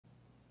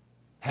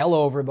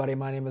Hello, everybody.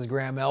 My name is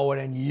Graham Elwood,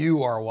 and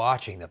you are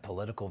watching The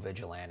Political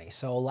Vigilante.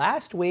 So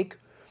last week,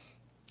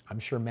 I'm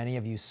sure many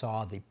of you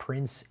saw the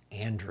Prince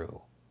Andrew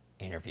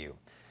interview.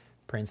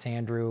 Prince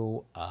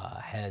Andrew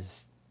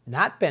has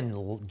not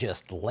been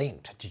just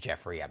linked to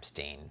Jeffrey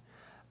Epstein.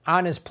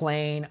 On his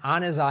plane,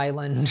 on his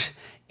island,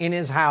 in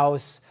his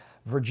house,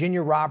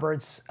 Virginia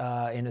Roberts,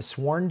 in a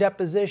sworn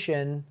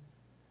deposition,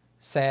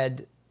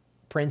 said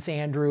Prince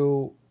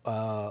Andrew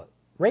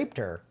raped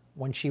her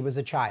when she was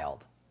a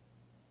child.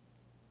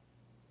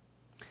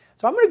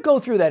 So I'm going to go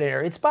through that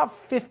interview. It's about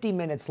 50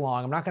 minutes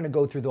long. I'm not going to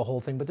go through the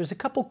whole thing, but there's a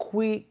couple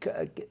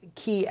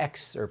key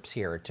excerpts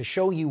here to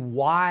show you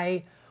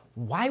why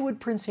would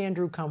Prince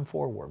Andrew come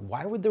forward?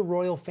 Why would the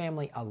royal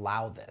family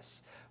allow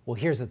this? Well,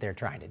 here's what they're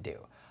trying to do.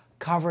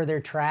 Cover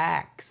their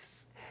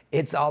tracks.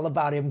 It's all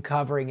about him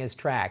covering his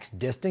tracks.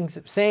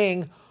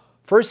 Saying,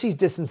 first he's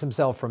distanced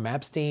himself from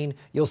Epstein.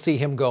 You'll see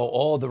him go,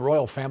 oh, the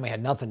royal family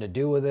had nothing to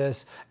do with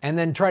this. And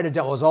then try to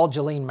tell, it was all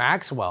Ghislaine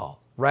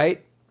Maxwell,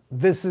 right?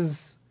 This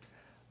is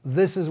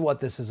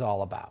what this is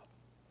all about.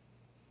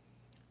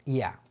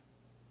 Yeah.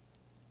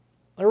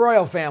 The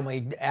royal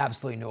family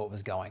absolutely knew what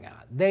was going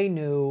on. They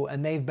knew,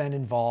 and they've been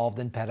involved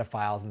in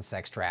pedophiles and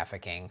sex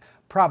trafficking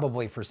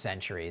probably for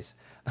centuries.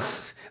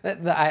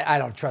 I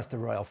don't trust the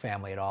royal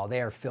family at all. They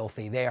are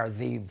filthy. They are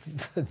the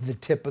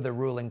tip of the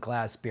ruling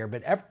class spear.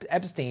 But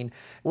Epstein, it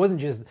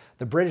wasn't just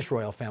the British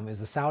royal family. It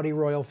was the Saudi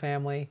royal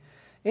family.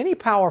 Any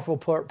powerful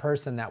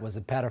person that was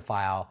a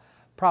pedophile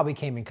probably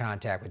came in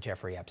contact with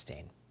Jeffrey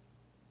Epstein.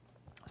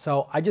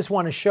 So I just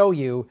want to show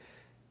you,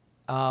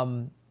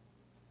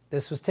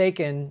 this was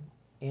taken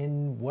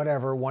in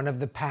one of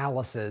the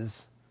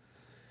palaces.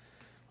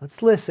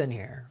 Let's listen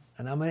here,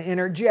 and I'm going to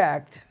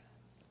interject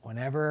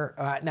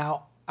whenever.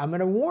 Now, I'm going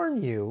to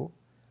warn you,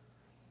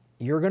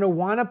 you're going to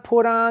want to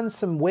put on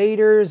some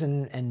waders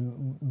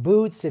and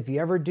boots if you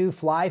ever do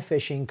fly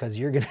fishing, because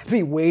you're going to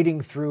be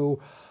wading through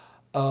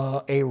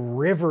a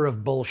river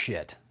of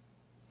bullshit.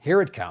 Here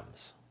it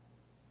comes.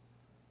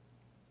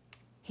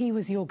 He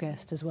was your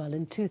guest as well.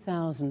 In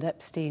 2000,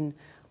 Epstein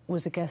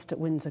was a guest at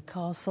Windsor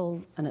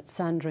Castle and at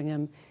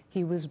Sandringham.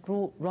 He was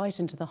brought right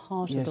into the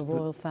heart of the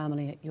royal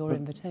family at your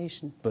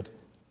invitation. But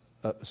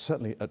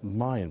certainly at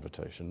my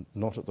invitation,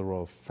 not at the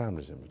royal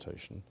family's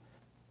invitation.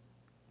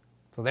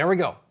 So there we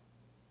go.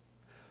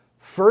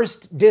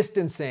 First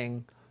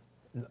distancing,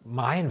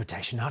 my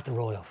invitation, not the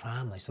royal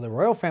family. So the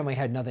royal family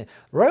had nothing.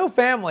 The royal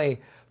family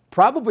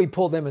probably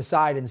pulled them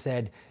aside and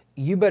said,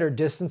 you better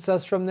distance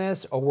us from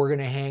this or we're going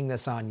to hang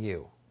this on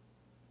you.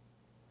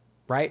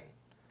 Right?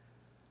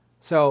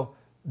 So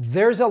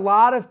there's a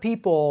lot of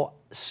people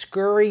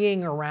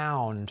scurrying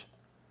around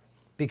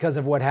because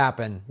of what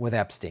happened with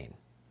Epstein.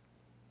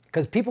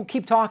 Because people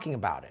keep talking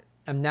about it.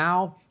 And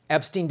now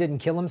Epstein didn't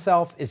kill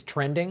himself is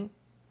trending.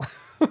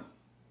 So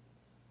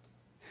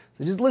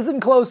just listen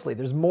closely.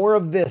 There's more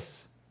of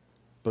this.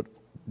 But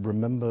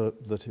remember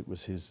that it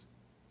was his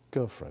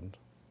girlfriend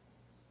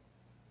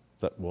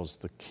that was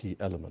the key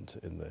element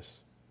in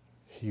this.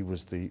 He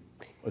was the,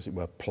 as it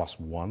were, plus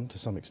one to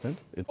some extent.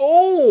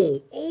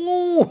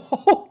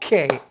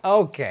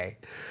 Okay.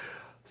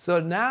 So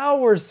now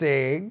we're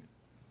saying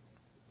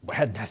it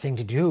had nothing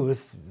to do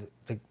with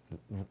the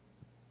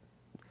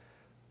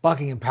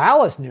Buckingham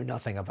Palace knew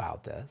nothing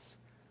about this.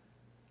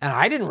 And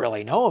I didn't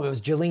really know him. It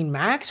was Ghislaine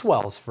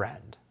Maxwell's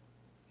friend.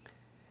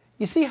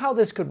 You see how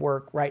this could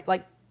work, right?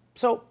 Like,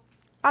 so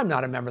I'm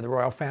not a member of the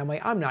royal family.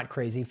 I'm not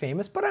crazy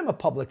famous, but I'm a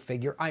public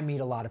figure. I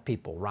meet a lot of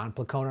people. Ron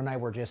Placone and I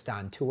were just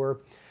on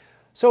tour.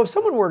 So if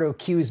someone were to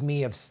accuse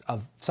me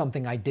of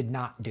something I did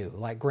not do,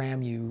 like,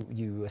 Graham,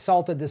 you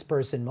assaulted this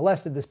person,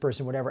 molested this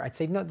person, whatever, I'd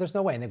say, no, there's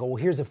no way. And they go,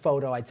 well, here's a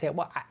photo. I'd say,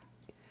 well,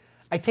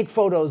 I take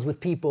photos with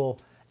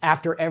people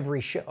after every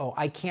show.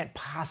 I can't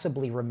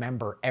possibly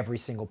remember every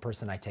single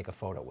person I take a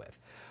photo with.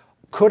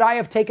 Could I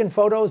have taken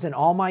photos in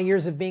all my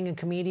years of being a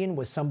comedian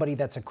with somebody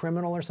that's a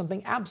criminal or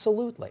something?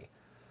 Absolutely.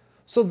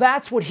 So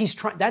that's what he's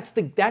trying. That's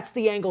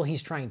the angle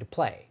he's trying to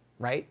play,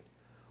 right?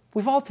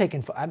 We've all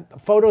taken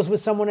photos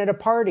with someone at a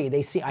party.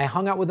 I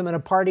hung out with them at a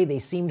party. They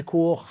seemed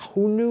cool.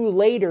 Who knew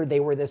later they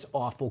were this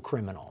awful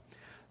criminal?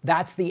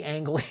 That's the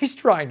angle he's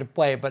trying to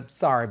play. But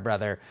sorry,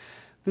 brother,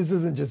 this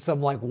isn't just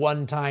some like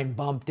one-time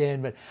bumped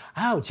in. But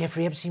oh,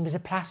 Jeffrey Epstein was a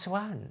plus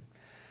one.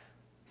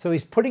 So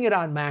he's putting it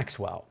on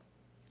Maxwell.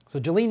 So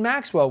Ghislaine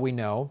Maxwell, we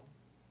know,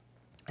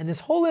 and this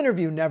whole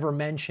interview never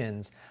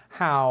mentions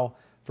how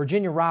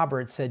Virginia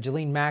Roberts said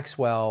Ghislaine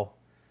Maxwell,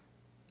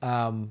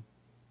 Ghislaine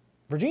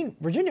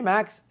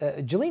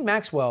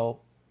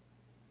Maxwell,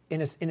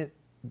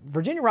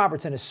 Virginia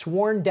Roberts in a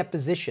sworn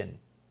deposition,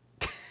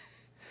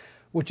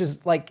 which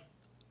is like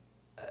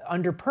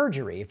under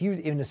perjury.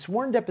 In a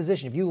sworn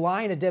deposition, if you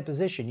lie in a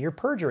deposition, you're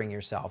perjuring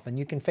yourself and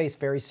you can face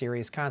very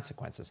serious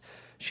consequences.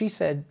 She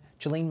said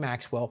Ghislaine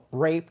Maxwell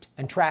raped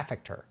and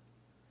trafficked her.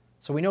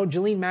 So we know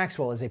Ghislaine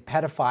Maxwell is a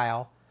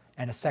pedophile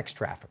and a sex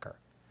trafficker.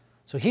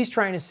 So he's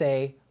trying to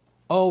say,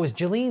 oh,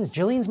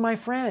 Ghislaine's my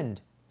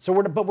friend. So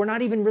but we're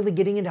not even really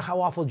getting into how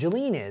awful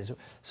Jolene is.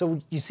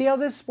 So you see how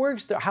this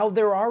works? How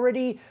they're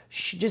already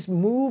just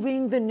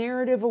moving the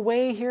narrative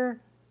away here?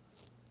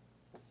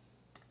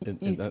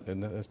 In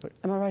that aspect?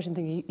 Am I right in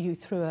thinking you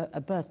threw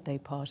a birthday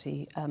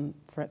party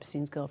for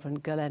Epstein's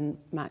girlfriend, Ghislaine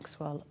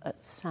Maxwell,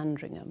 at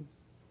Sandringham?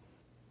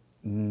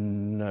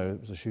 No, it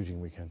was a shooting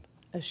weekend.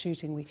 A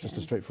shooting weekend? Just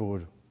a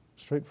straightforward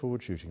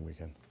shooting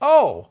weekend.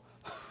 Oh,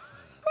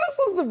 this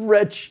is the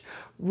rich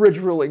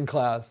ruling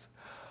class.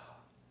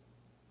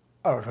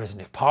 Oh, it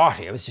wasn't a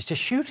party, it was just a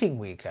shooting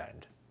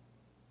weekend.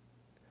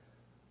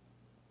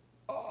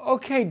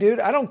 Okay, dude,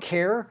 I don't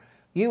care.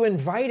 You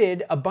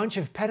invited a bunch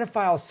of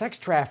pedophile sex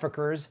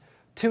traffickers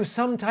to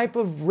some type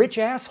of rich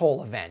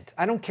asshole event.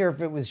 I don't care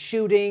if it was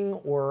shooting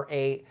or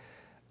a...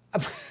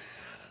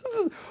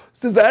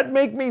 Does that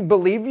make me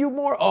believe you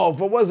more? Oh,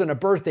 if it wasn't a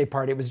birthday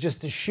party, it was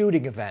just a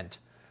shooting event.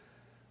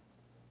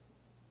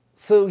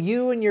 So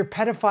you and your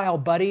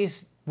pedophile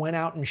buddies went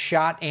out and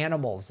shot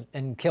animals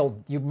and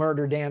you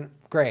murdered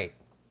Great.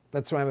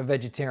 That's why I'm a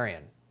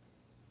vegetarian.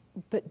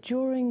 But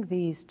during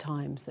these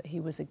times that he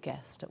was a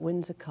guest at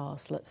Windsor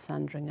Castle at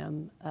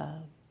Sandringham,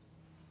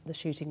 the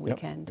shooting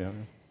weekend, Yep.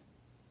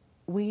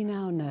 we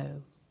now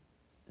know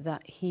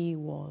that he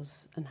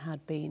was and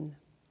had been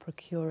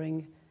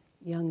procuring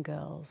young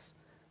girls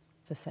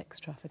for sex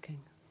trafficking.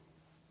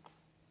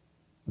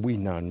 We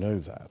now know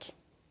that.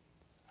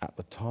 At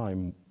the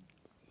time,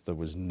 there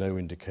was no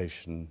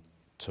indication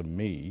to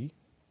me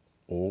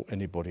or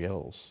anybody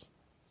else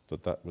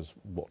that that was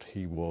what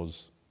he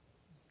was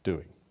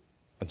doing.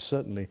 And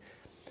certainly,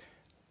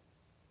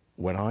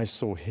 when I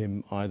saw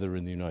him either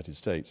in the United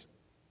States,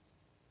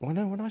 when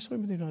I saw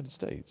him in the United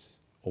States,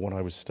 or when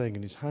I was staying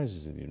in his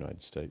houses in the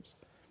United States,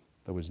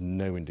 there was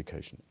no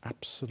indication,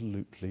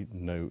 absolutely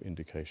no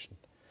indication.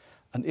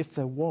 And if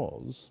there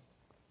was,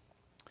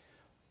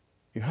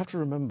 you have to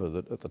remember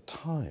that at the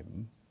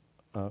time,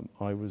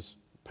 I was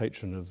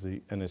patron of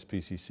the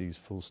NSPCC's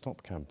Full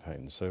Stop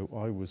campaign, so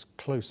I was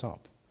close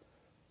up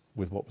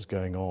with what was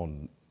going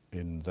on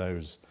in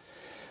those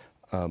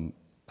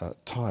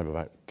time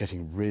about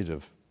getting rid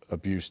of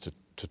abuse to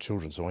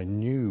children. So I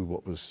knew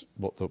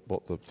what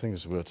the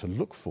things were to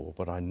look for,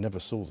 but I never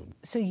saw them.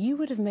 So you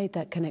would have made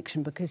that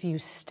connection because you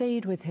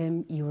stayed with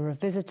him, you were a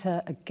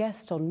visitor, a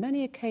guest on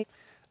many occasions.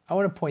 I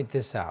want to point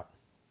this out.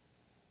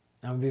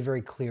 I want to be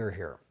very clear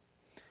here.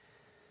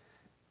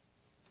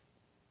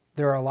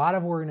 There are a lot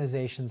of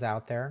organizations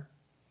out there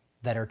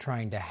that are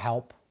trying to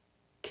help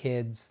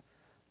kids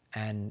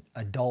and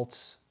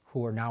adults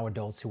who are now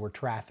adults who were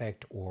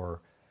trafficked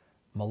or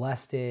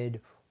molested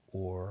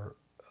or,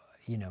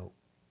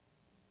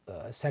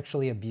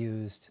 sexually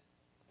abused.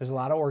 There's a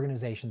lot of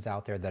organizations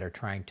out there that are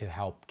trying to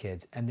help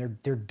kids, and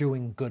they're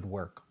doing good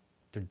work.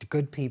 They're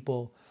good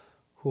people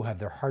who have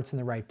their hearts in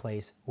the right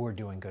place, who are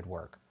doing good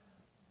work.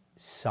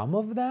 Some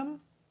of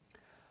them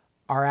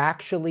are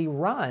actually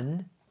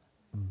run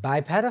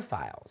by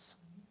pedophiles.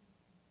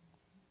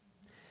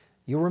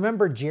 You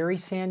remember Jerry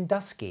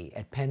Sandusky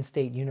at Penn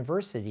State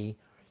University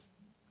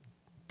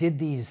did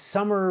these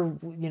summer,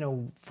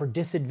 for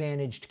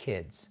disadvantaged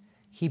kids.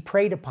 He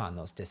preyed upon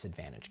those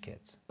disadvantaged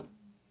kids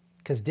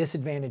because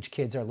disadvantaged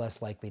kids are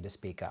less likely to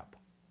speak up.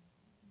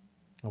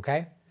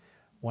 Okay?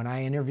 When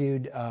I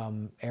interviewed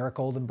Eric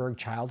Oldenburg,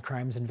 child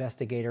crimes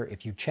investigator,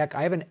 if you check,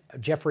 I have a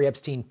Jeffrey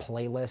Epstein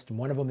playlist, and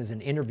one of them is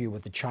an interview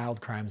with the child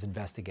crimes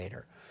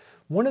investigator.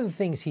 One of the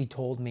things he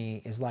told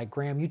me is like,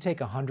 Graham, you take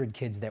 100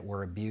 kids that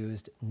were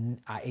abused,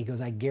 he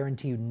goes, I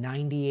guarantee you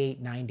 98,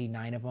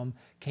 99 of them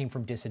came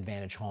from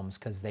disadvantaged homes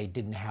because they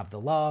didn't have the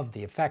love,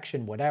 the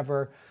affection,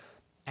 whatever,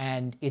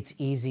 and it's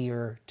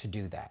easier to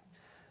do that.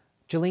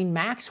 Ghislaine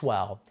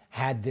Maxwell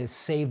had this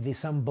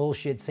some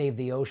bullshit Save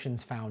the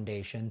Oceans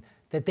Foundation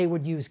that they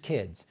would use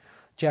kids.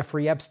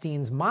 Jeffrey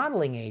Epstein's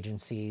modeling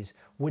agencies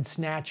would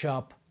snatch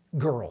up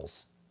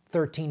girls,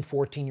 13,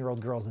 14-year-old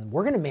girls, and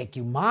we're going to make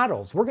you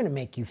models. We're going to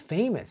make you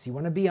famous. You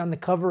want to be on the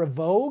cover of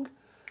Vogue?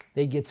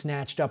 They'd get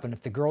snatched up, and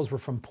if the girls were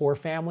from poor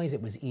families,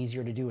 it was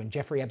easier to do, and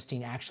Jeffrey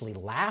Epstein actually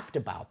laughed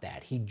about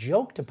that. He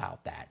joked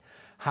about that,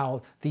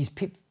 how these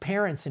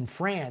parents in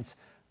France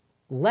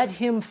let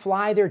him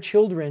fly their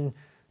children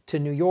to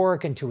New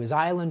York and to his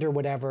island or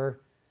whatever,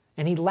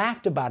 and he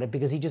laughed about it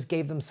because he just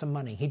gave them some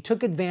money. He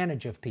took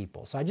advantage of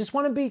people. So I just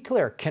want to be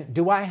clear.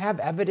 Do I have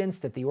evidence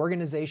that the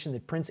organization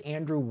that Prince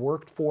Andrew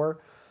worked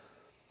for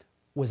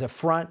was a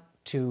front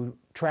to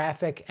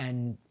traffic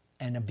and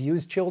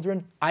abuse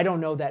children? I don't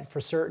know that for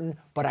certain,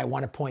 but I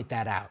want to point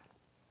that out.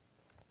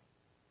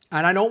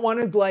 And I don't want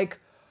to,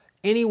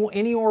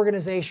 any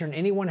organization,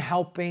 anyone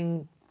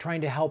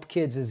trying to help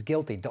kids is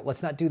guilty.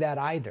 Let's not do that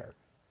either.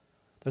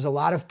 There's a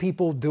lot of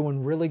people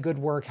doing really good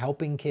work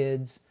helping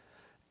kids,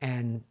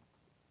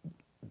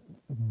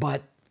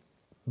 but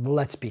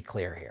let's be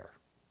clear here.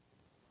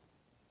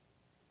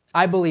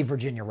 I believe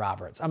Virginia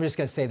Roberts. I'm just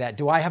going to say that.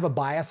 Do I have a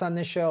bias on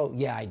this show?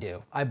 Yeah, I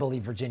do. I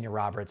believe Virginia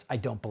Roberts. I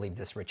don't believe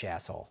this rich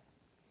asshole.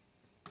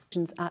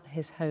 At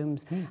his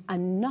homes,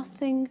 and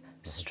nothing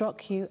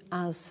struck you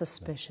as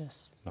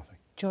suspicious? Nothing.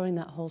 During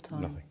that whole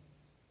time? Nothing.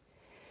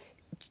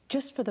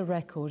 Just for the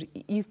record,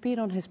 you've been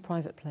on his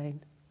private plane.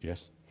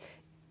 Yes.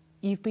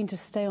 You've been to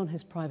stay on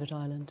his private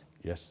island.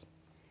 Yes.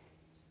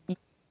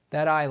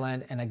 That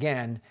island, and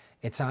again,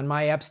 it's on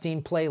my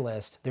Epstein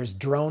playlist. There's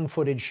drone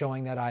footage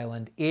showing that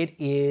island. It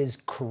is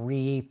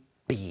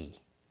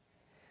creepy.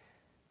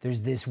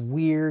 There's this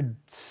weird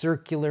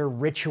circular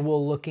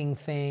ritual looking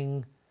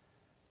thing.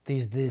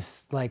 There's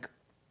this like,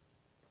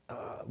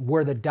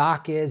 where the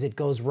dock is, it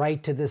goes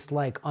right to this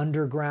like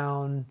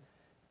underground.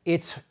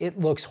 It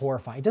looks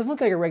horrifying. It doesn't look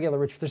like a regular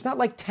rich. There's not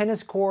like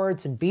tennis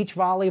courts and beach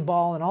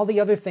volleyball and all the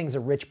other things a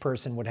rich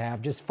person would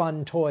have, just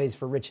fun toys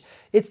for rich.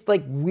 It's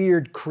like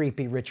weird,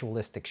 creepy,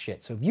 ritualistic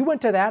shit. So if you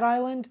went to that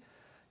island,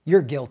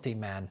 you're guilty,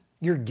 man.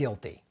 You're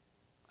guilty.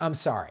 I'm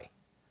sorry.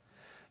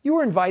 You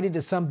were invited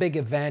to some big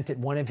event at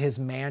one of his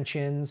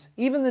mansions,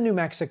 even the New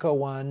Mexico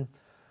one.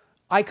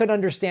 I could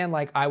understand,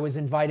 like, I was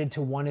invited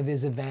to one of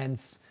his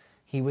events.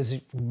 He was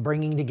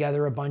bringing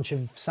together a bunch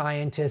of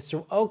scientists.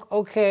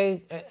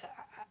 Okay,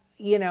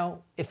 you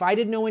know, if I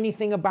didn't know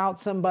anything about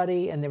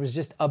somebody and there was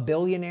just a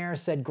billionaire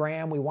said,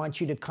 Graham, we want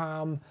you to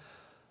come.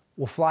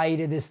 We'll fly you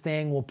to this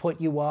thing. We'll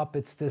put you up.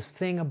 It's this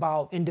thing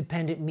about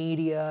independent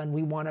media and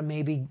we want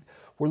to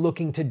we're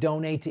looking to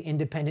donate to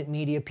independent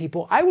media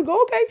people. I would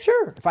go, okay,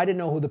 sure, if I didn't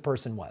know who the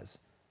person was.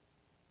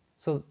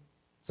 So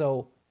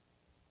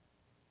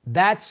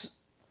that's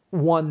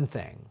one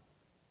thing.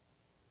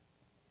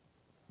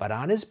 But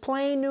on his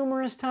plane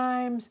numerous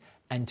times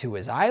and to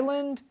his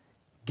island,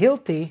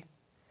 guilty.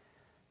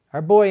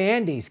 Our boy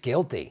Andy's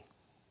guilty.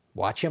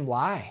 Watch him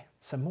lie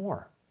some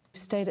more. You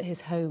stayed at his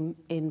home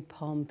in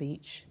Palm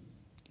Beach.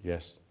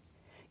 Yes.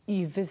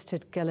 You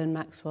visited Ghislaine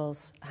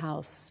Maxwell's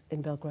house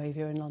in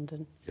Belgravia in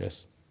London.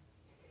 Yes.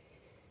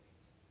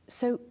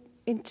 So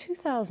in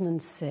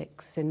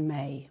 2006, in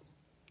May,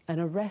 an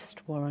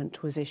arrest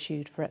warrant was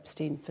issued for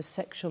Epstein for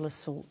sexual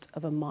assault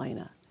of a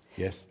minor.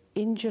 Yes.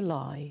 In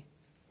July,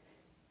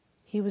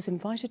 he was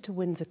invited to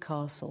Windsor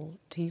Castle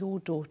to your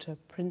daughter,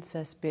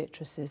 Princess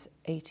Beatrice's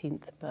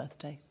 18th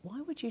birthday.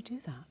 Why would you do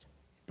that?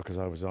 Because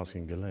I was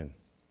asking Ghislaine.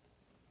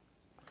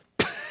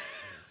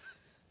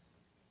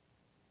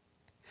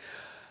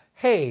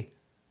 Hey,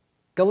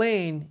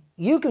 Ghislaine,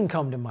 you can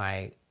come to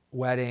my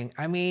wedding.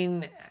 I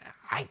mean,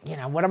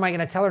 what am I going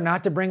to tell her,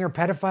 not to bring her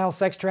pedophile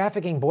sex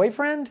trafficking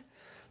boyfriend?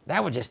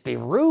 That would just be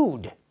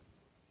rude.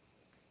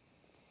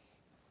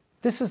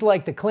 This is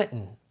like the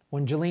Clinton.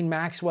 When Ghislaine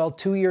Maxwell,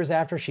 2 years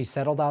after she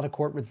settled out of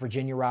court with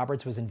Virginia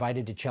Roberts, was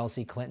invited to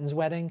Chelsea Clinton's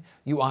wedding.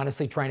 You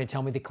honestly trying to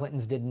tell me the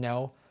Clintons didn't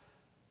know?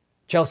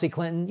 Chelsea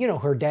Clinton, you know,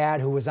 her dad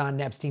who was on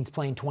Epstein's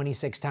plane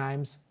 26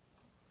 times.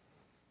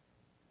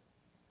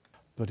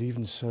 But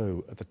even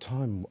so, at the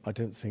time, I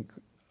don't think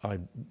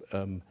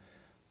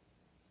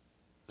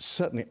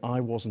certainly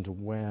I wasn't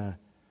aware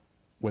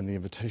when the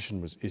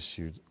invitation was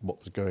issued what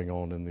was going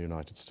on in the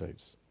United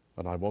States.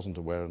 And I wasn't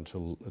aware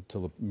until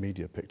the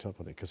media picked up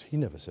on it, because he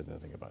never said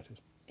anything about it.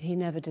 He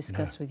never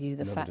discussed with you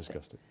the fact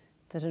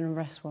that an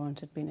arrest warrant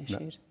had been issued?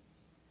 No.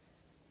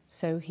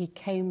 So he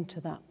came to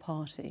that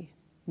party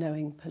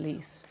knowing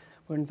police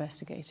were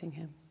investigating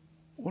him?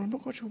 Well, I'm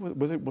not quite sure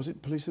whether was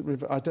it police that were...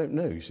 I don't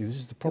know. You see, this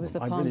is the problem. It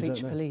was the Palm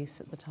Beach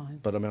police at the time.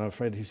 But I mean, I'm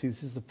afraid, you see,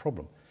 this is the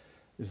problem,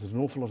 is that an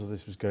awful lot of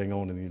this was going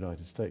on in the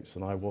United States,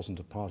 and I wasn't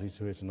a party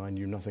to it, and I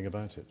knew nothing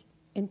about it.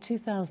 In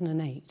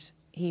 2008,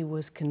 he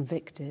was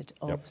convicted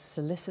of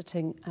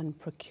soliciting and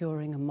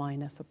procuring a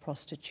minor for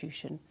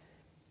prostitution.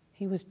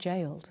 He was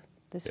jailed.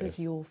 This was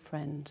your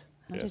friend.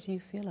 How did you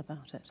feel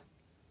about it?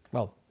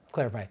 Well,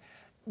 clarify.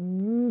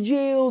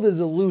 Jailed is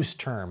a loose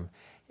term.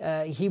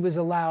 He was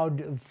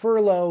allowed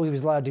furlough. He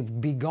was allowed to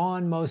be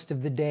gone most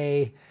of the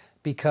day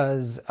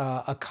because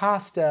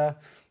Acosta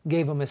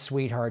gave him a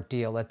sweetheart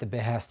deal at the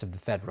behest of the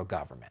federal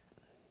government.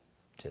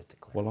 Just to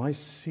clarify. Well, I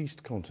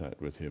ceased contact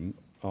with him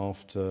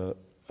after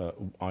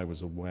I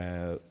was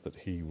aware that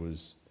he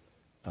was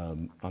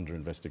under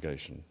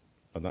investigation,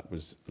 and that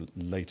was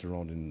later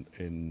on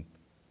in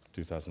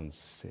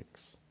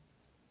 2006.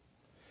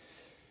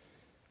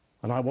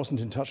 And I wasn't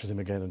in touch with him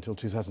again until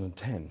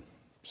 2010.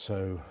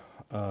 So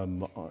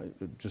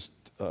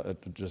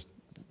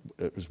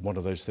it was one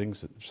of those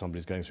things that if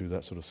somebody's going through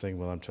that sort of thing,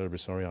 well, I'm terribly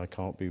sorry, I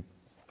can't be...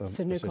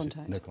 so no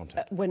contact? No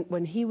contact.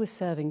 When he was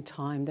serving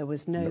time, there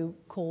was no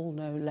call,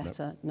 no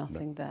letter,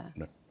 nothing there?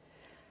 No.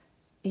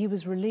 He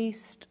was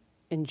released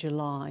in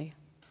July.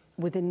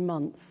 Within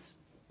months,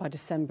 by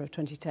December of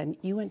 2010,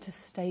 you went to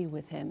stay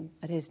with him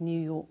at his New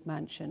York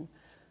mansion.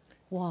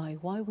 Why?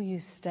 Why were you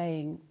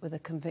staying with a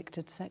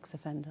convicted sex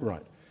offender?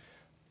 Right.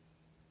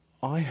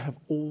 I have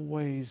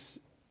always,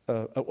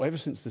 ever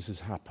since this has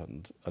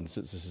happened, and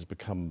since this has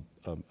become,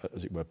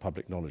 as it were,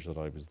 public knowledge that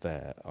I was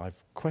there,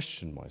 I've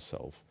questioned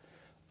myself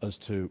as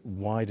to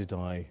why did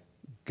I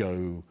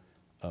go,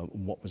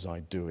 what was I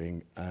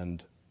doing,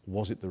 and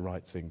was it the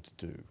right thing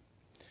to do?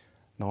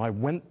 Now, I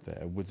went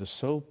there with the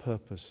sole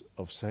purpose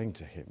of saying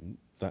to him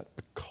that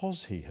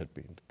because he had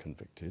been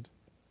convicted,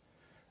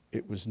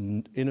 it was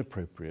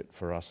inappropriate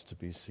for us to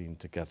be seen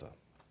together.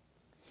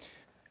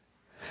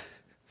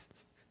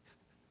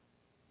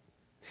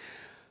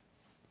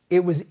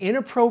 It was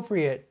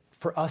inappropriate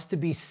for us to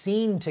be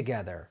seen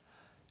together.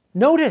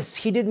 Notice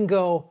he didn't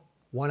go,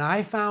 when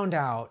I found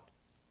out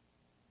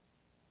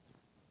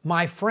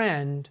my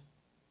friend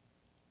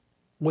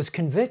was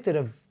convicted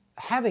of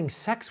having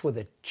sex with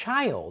a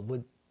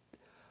child,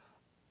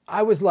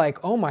 I was like,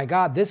 oh my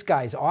God, this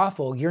guy's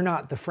awful. You're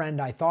not the friend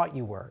I thought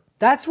you were.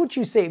 That's what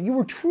you say. If you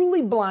were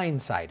truly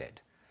blindsided,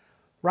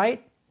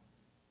 right?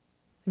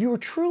 If you were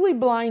truly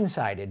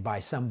blindsided by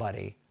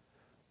somebody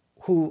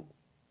who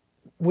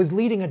was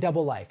leading a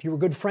double life, you were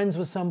good friends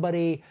with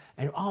somebody,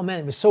 and oh man,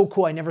 it was so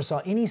cool. I never saw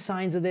any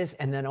signs of this.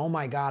 And then, oh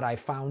my God, I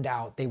found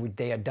out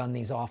they had done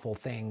these awful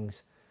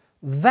things.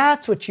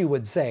 That's what you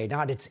would say,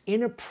 not it's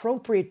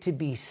inappropriate to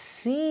be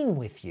seen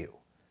with you.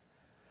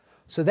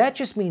 So that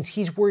just means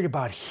he's worried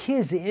about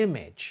his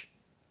image,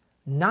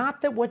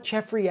 not that what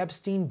Jeffrey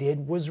Epstein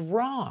did was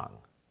wrong.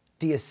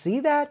 Do you see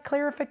that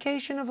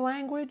clarification of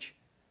language?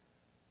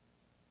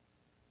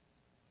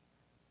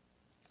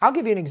 I'll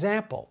give you an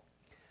example.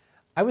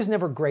 I was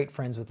never great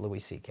friends with Louis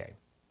C.K.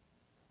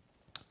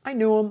 I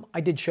knew him.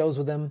 I did shows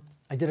with him.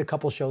 I did a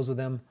couple shows with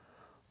him.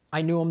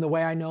 I knew him the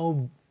way I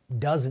know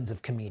dozens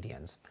of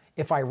comedians.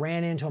 If I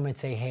ran into him, I'd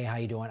say, hey, how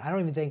you doing? I don't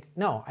even think,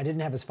 no, I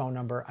didn't have his phone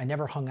number. I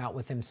never hung out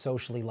with him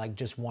socially, like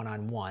just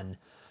one-on-one.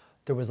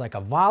 There was like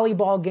a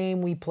volleyball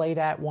game we played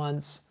at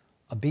once,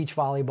 a beach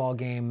volleyball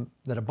game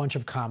that a bunch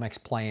of comics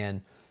play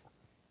in.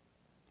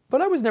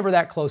 But I was never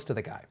that close to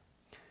the guy.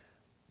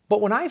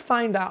 But when I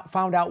found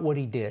out what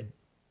he did,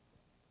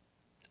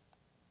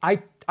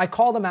 I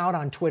called him out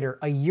on Twitter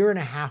a year and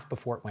a half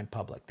before it went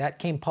public. That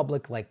came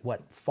public like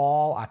what,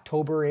 fall,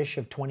 October-ish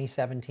of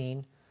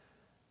 2017.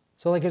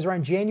 So like it was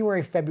around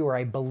January,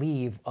 February, I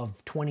believe, of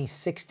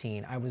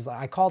 2016.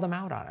 I called him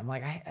out on it. I'm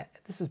like,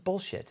 this is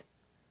bullshit.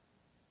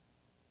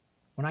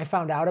 When I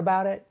found out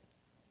about it,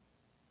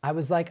 I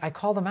was like, I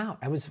called him out.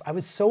 I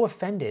was so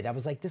offended. I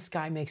was like, this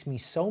guy makes me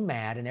so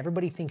mad, and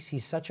everybody thinks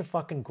he's such a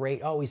fucking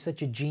great, oh, he's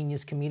such a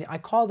genius comedian. I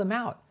called him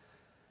out.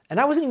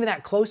 And I wasn't even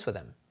that close with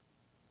him.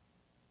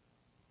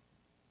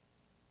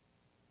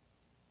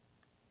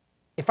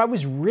 If I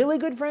was really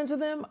good friends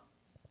with him,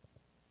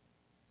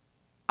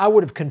 I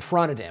would have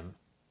confronted him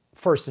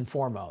first and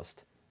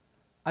foremost.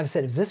 I've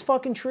said, is this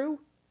fucking true?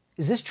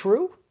 Is this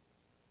true?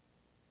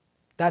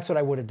 That's what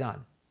I would have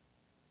done.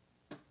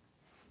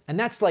 And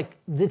that's like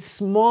the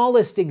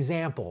smallest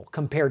example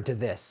compared to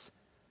this.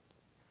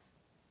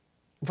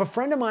 If a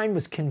friend of mine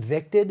was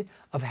convicted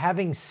of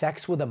having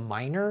sex with a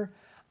minor,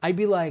 I'd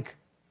be like,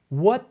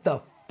 what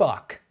the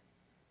fuck?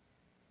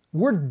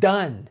 We're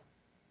done.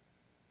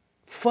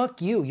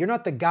 Fuck you. You're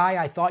not the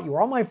guy I thought you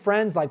were. All my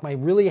friends, like my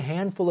really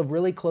handful of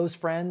really close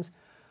friends,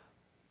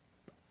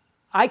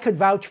 I could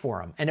vouch for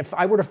them. And if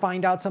I were to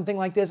find out something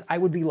like this, I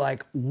would be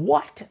like,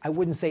 what? I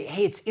wouldn't say,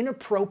 hey, it's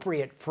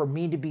inappropriate for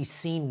me to be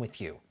seen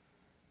with you.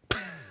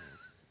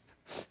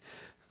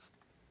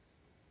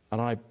 And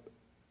I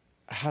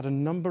had a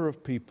number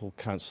of people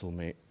counsel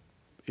me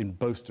in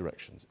both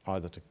directions,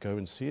 either to go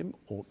and see him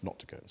or not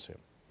to go and see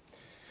him.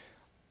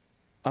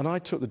 And I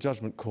took the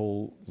judgment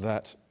call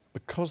that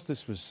because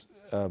this was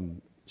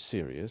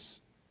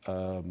serious,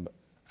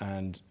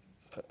 and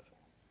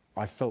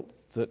I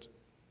felt that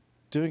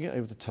doing it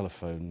over the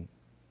telephone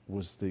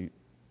was the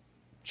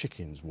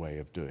chicken's way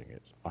of doing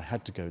it. I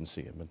had to go and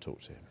see him and talk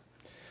to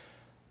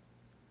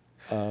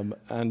him.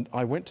 And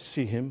I went to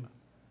see him,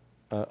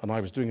 and I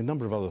was doing a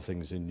number of other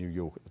things in New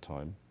York at the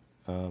time,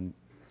 and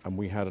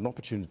we had an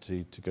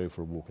opportunity to go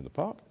for a walk in the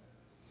park,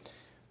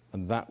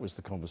 and that was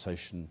the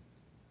conversation,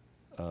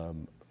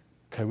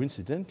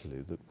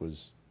 coincidentally, that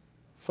was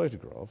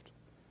photographed,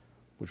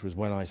 which was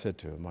when I said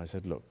to him, I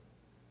said, look,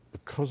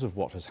 because of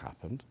what has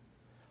happened,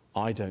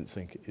 I don't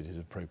think it is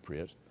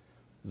appropriate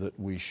that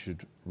we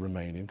should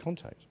remain in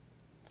contact.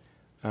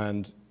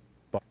 And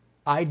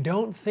I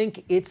don't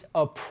think it's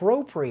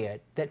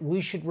appropriate that we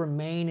should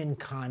remain in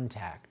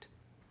contact.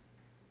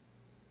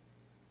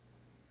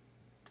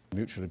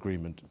 Mutual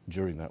agreement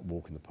during that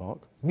walk in the park.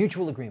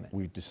 Mutual agreement.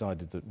 We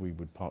decided that we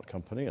would part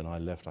company, and I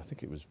left, I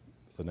think it was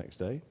the next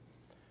day.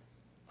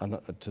 And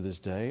to this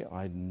day,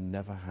 I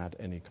never had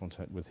any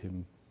contact with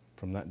him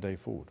from that day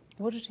forward.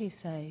 What did he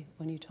say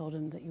when you told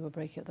him that you were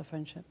breaking up the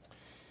friendship?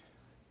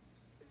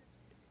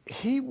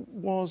 He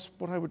was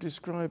what I would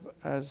describe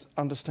as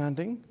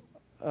understanding.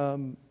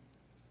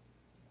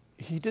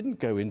 He didn't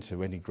go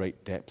into any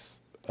great depth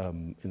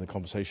in the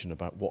conversation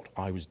about what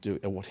I was doing,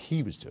 or what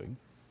he was doing,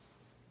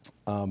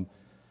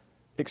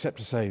 except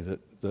to say that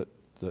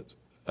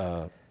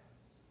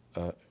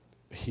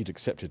he'd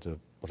accepted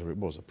whatever it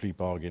was, a plea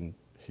bargain.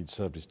 He'd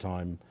served his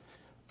time,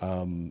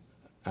 and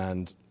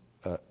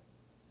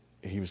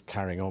he was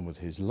carrying on with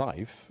his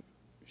life,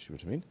 you see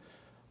what I mean?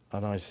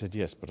 And I said,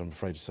 yes, but I'm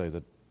afraid to say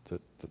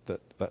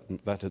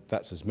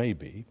that's as may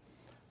be.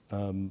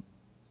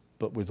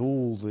 But with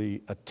all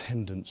the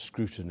attendant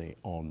scrutiny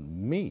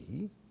on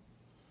me,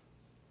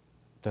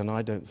 then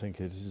I don't think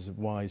it is a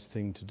wise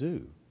thing to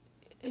do.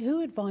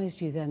 Who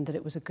advised you then that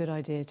it was a good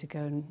idea to go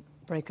and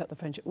break up the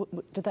friendship?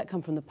 Did that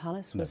come from the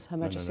palace? Was Her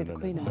Majesty the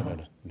Queen?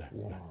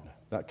 No.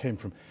 That came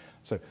from,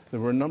 so there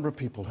were a number of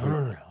people who...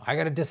 No. I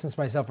got to distance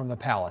myself from the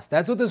palace.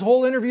 That's what this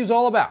whole interview is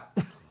all about.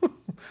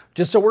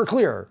 Just so we're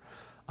clear,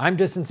 I'm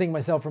distancing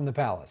myself from the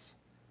palace.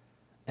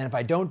 And if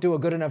I don't do a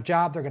good enough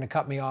job, they're going to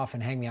cut me off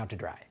and hang me out to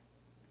dry.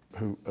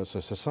 So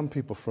some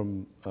people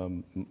from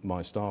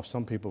my staff,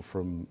 some people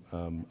from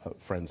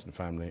friends and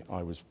family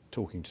I was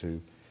talking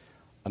to,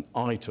 and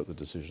I took the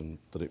decision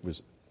that it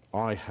was,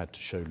 I had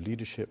to show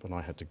leadership and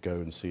I had to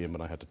go and see him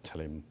and I had to tell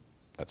him,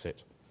 that's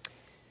it.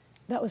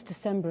 That was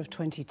December of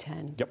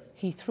 2010. Yep.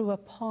 He threw a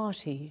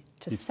party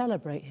to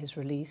celebrate his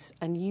release,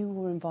 and you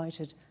were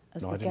invited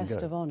as the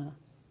guest of honour.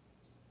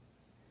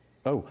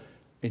 Oh,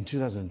 in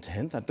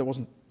 2010? There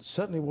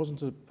certainly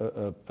wasn't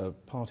a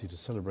party to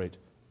celebrate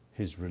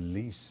his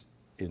release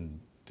in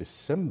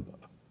December,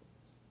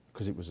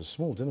 because it was a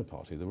small dinner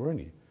party. There were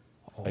only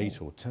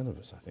 8 or 10 of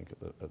us, I think,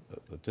 at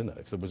the dinner.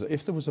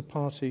 If there was a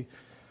party,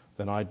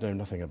 then I'd know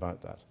nothing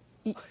about that.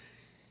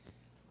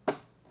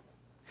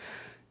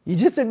 You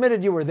just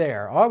admitted you were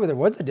there. Oh, there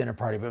was a dinner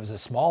party, but it was a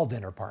small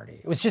dinner party.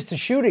 It was just a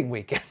shooting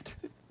weekend.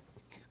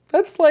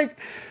 This is like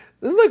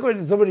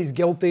when somebody's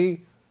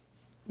guilty.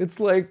 It's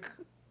like,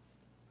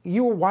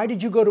 why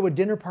did you go to a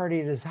dinner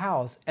party at his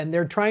house? And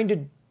they're trying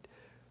to,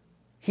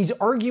 he's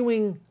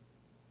arguing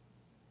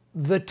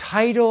the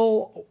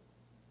title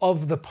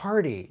of the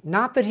party,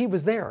 not that he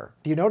was there.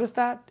 Do you notice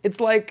that?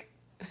 It's like,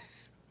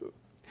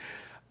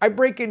 I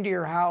break into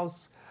your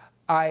house,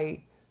 I,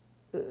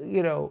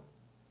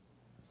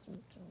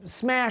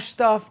 smash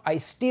stuff, I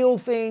steal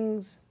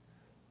things,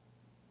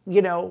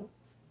 and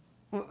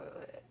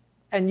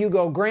you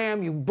go,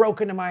 Graham, you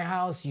broke into my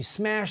house, you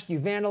smashed, you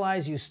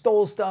vandalized, you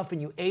stole stuff, and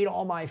you ate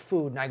all my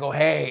food. And I go,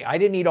 hey, I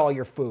didn't eat all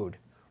your food.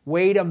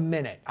 Wait a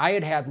minute. I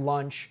had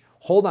lunch.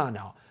 Hold on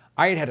now.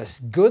 I had a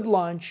good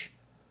lunch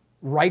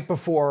right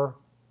before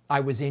I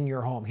was in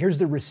your home. Here's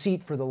the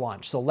receipt for the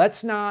lunch. So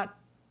let's not,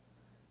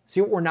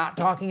 see what we're not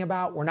talking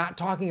about? We're not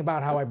talking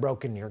about how I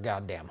broke into your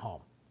goddamn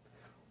home.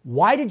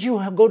 Why did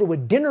you go to a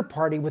dinner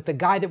party with the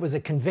guy that was a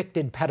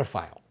convicted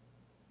pedophile?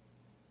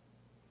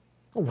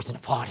 It wasn't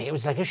a party. It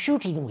was like a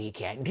shooting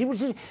weekend. It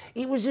was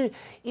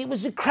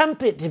a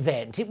crumpet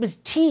event. It was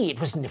tea. It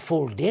wasn't a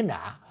full dinner.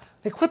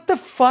 Like, what the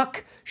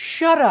fuck?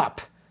 Shut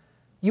up,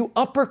 you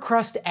upper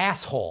crust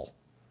asshole.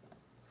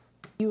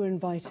 You were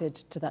invited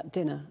to that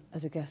dinner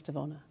as a guest of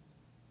honour.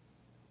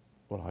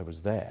 Well, I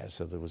was there,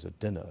 so there was a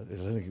dinner. I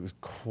don't think it was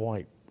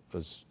quite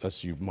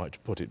as you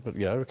might put it, but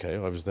yeah, okay.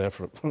 I was there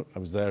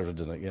at a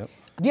dinner. Yeah.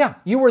 Yeah,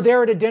 you were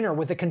there at a dinner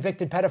with a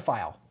convicted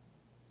pedophile.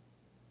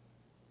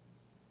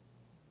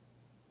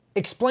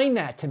 Explain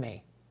that to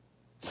me.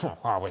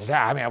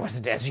 I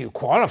wasn't as you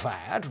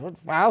qualified.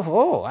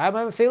 Well, I'm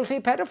a filthy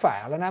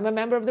pedophile, and I'm a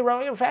member of the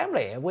royal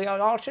family. We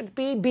all should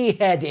be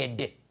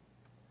beheaded.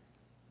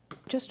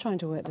 Just trying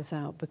to work this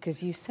out,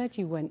 because you said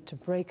you went to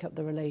break up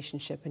the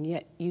relationship, and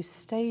yet you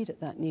stayed at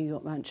that New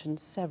York mansion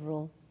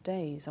several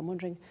days. I'm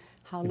wondering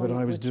how long... But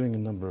I was doing a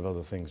number of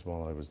other things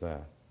while I was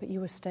there. But you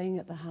were staying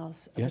at the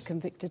house of a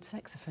convicted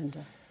sex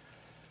offender.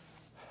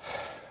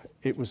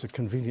 It was a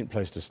convenient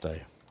place to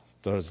stay.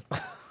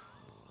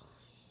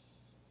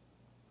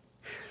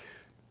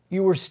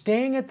 You were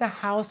staying at the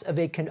house of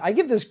I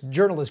give this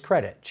journalist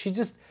credit.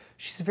 She's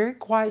very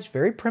quiet, she's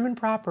very prim and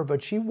proper,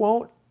 but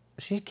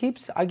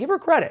I give her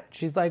credit.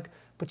 She's like,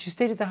 but you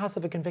stayed at the house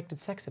of a convicted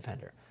sex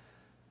offender.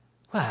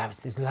 Well,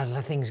 there's a lot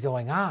of things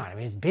going on. I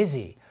mean, it's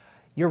busy.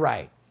 You're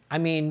right. I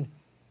mean,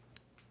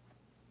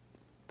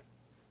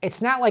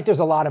 it's not like there's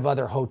a lot of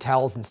other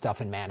hotels and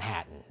stuff in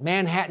Manhattan.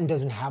 Manhattan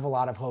doesn't have a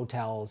lot of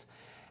hotels.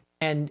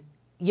 And,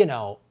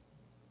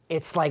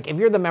 it's like if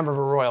you're the member of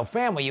a royal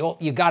family,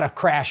 you got to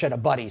crash at a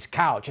buddy's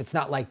couch. It's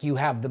not like you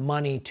have the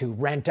money to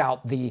rent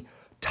out the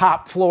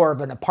top floor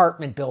of an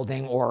apartment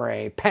building or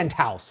a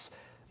penthouse.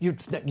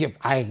 It's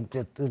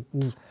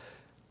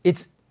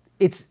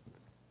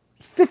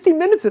 50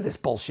 minutes of this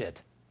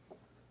bullshit.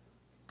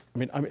 I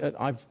mean,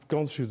 I've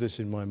gone through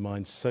this in my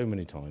mind so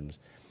many times.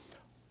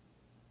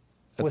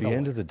 At the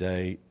end of the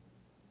day,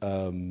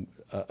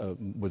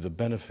 with the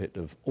benefit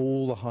of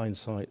all the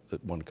hindsight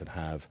that one could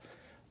have,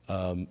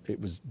 it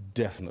was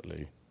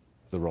definitely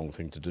the wrong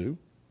thing to do.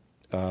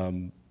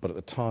 But at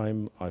the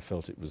time, I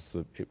felt it was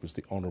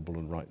the honourable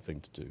and right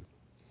thing to do.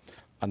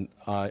 And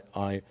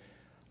I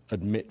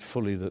admit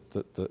fully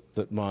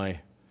that my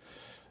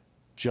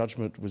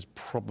judgment was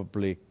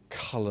probably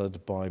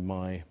coloured by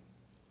my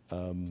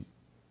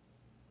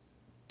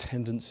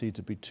tendency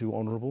to be too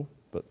honourable.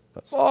 But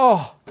that's...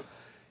 Oh,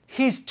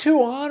 he's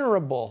too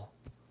honourable.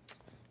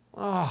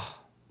 Oh,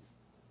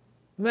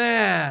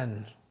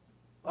 man.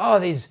 Oh,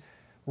 these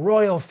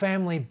royal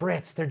family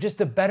Brits, they're just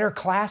a better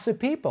class of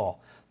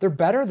people. They're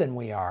better than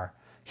we are.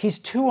 He's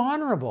too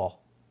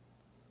honorable.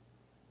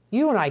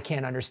 You and I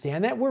can't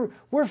understand that.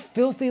 We're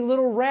filthy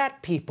little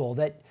rat people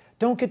that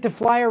don't get to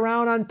fly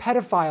around on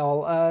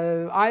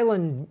pedophile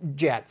island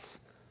jets.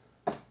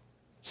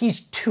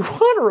 He's too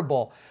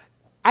honorable.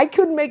 I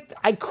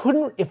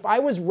couldn't, if I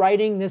was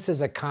writing this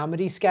as a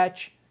comedy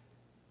sketch,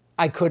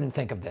 I couldn't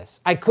think of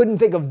this. I couldn't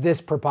think of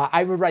this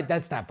I would write,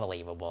 that's not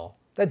believable.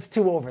 That's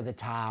too over the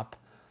top.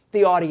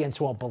 The audience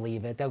won't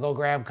believe it. They'll go,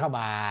 Graham, come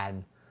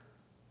on.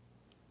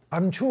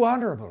 I'm too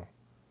honorable.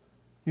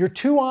 You're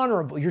too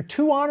honorable. You're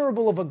too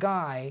honorable of a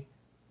guy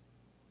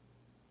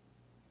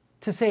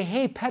to say,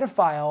 hey,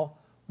 pedophile,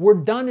 we're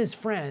done as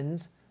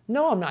friends.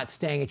 No, I'm not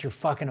staying at your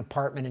fucking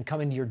apartment and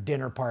coming to your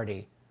dinner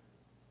party.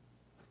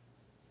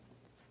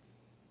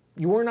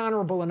 You weren't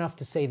honorable enough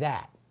to say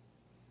that.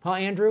 Huh,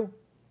 Andrew?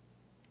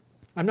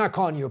 I'm not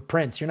calling you a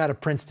prince. You're not a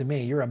prince to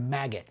me. You're a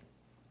maggot.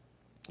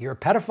 You're a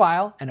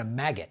pedophile and a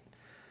maggot.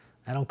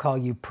 I don't call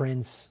you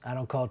prince. I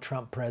don't call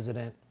Trump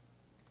president.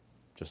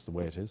 Just the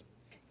way it is.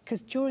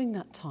 Because during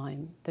that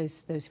time,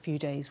 those few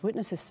days,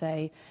 witnesses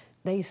say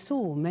they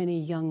saw many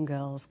young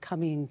girls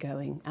coming and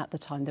going at the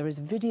time. There is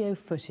video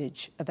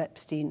footage of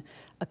Epstein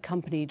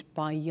accompanied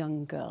by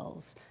young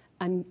girls.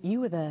 And you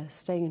were there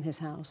staying in his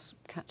house,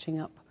 catching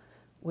up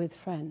with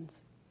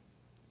friends.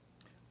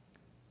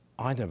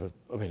 I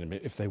mean,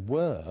 if they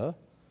were,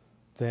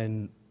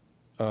 then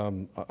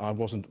I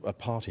wasn't a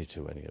party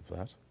to any of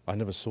that. I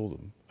never saw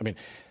them. I mean,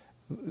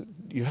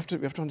 you have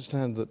to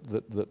understand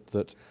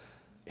that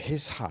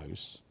his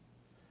house,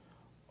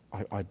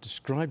 I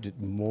described it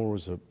more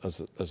as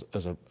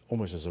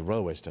almost as a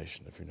railway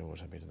station, if you know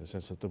what I mean, in the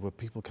sense that there were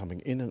people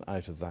coming in and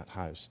out of that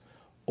house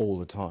all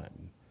the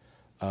time.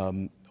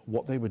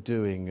 What they were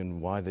doing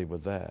and why they were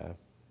there,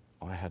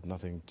 I had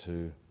nothing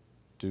to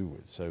do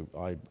with. So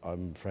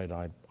I'm afraid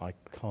I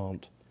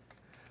can't.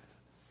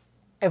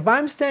 If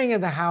I'm staying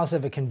in the house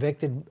of a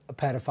convicted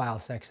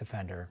pedophile sex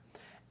offender,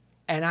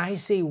 and I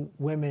see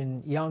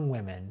women, young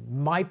women,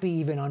 might be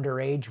even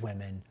underage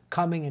women,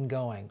 coming and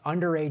going,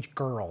 underage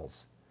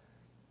girls,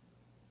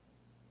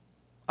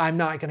 I'm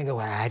not going to go,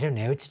 I don't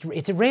know,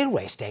 it's a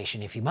railway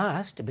station if you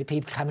must. There'll be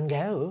people come and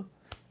go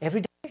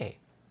every day.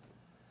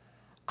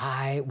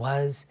 I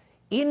was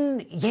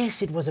in,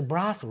 yes, it was a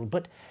brothel,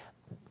 but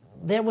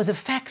there was a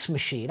fax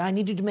machine. I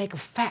needed to make a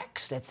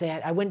fax. That's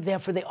it. I went there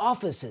for the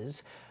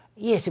offices.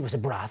 Yes, it was a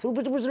brothel,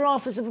 but it was an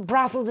office of a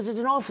brothel that had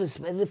an office,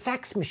 the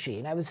fax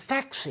machine. I was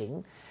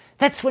faxing.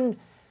 That's when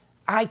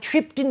I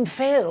tripped and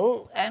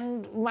fell,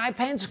 and my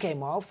pants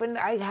came off, and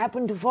I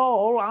happened to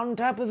fall on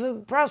top of a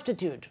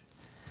prostitute.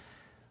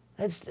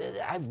 That's,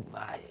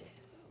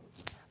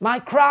 my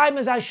crime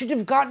is I should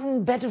have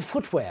gotten better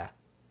footwear.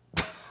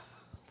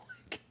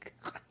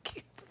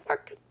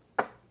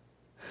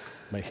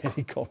 Make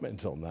any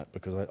comment on that,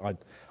 because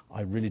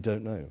I really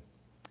don't know.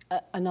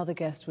 Another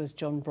guest was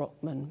John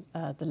Brockman,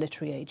 the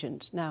literary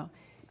agent. Now,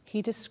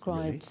 he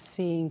described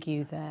seeing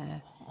you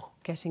there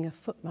getting a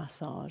foot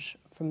massage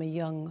from a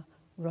young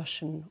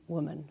Russian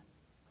woman.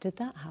 Did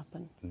that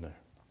happen? No.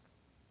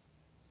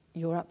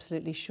 You're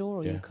absolutely sure,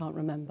 or you can't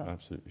remember?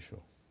 Absolutely sure.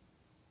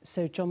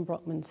 So John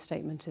Brockman's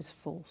statement is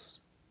false?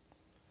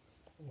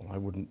 Well, I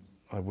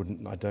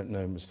don't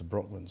know Mr.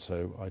 Brockman,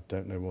 so I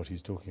don't know what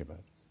he's talking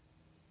about.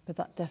 But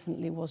that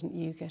definitely wasn't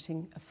you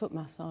getting a foot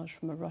massage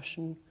from a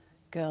Russian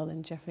girl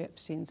in Jeffrey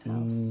Epstein's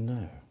house?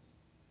 No.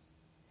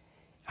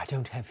 I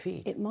don't have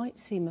feet. It might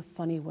seem a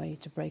funny way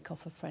to break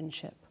off a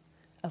friendship,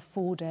 a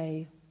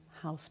 4-day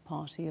house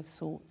party of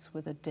sorts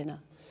with a dinner.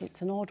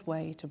 It's an odd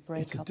way to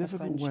break up a friendship. It's a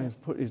difficult way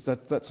of putting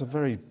it. That's a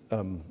very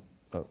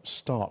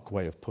stark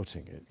way of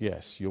putting it.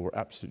 Yes, you're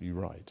absolutely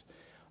right.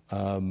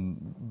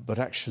 But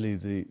actually,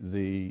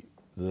 the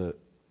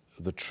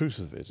truth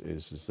of it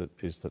is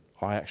that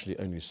I actually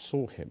only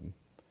saw him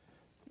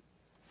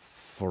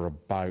for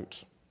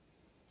about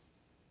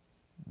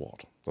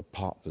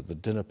the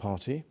dinner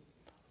party,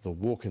 the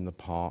walk in the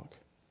park,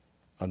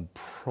 and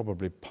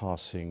probably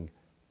passing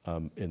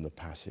in the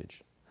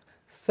passage.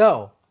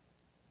 So,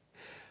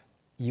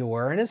 you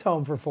were in his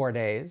home for 4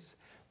 days,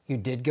 you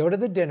did go to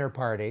the dinner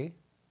party,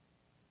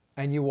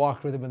 and you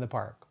walked with him in the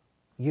park.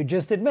 You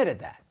just admitted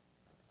that.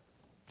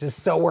 Just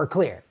so we're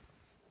clear.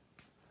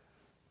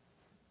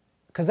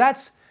 Because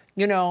that's,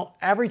 you know,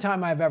 every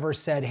time I've ever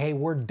said, hey,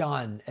 we're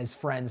done as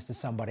friends to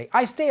somebody,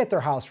 I stay at their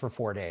house for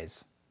 4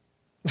 days.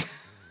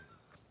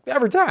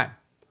 Every time.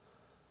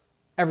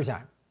 Every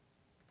time.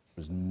 I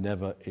was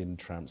never in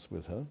tramps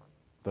with her.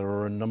 There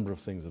are a number of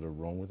things that are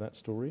wrong with that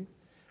story.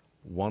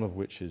 One of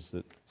which is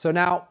that... So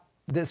now,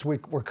 this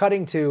week, we're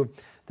cutting to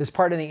this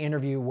part of the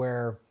interview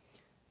where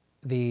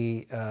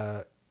the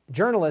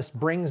journalist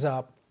brings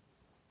up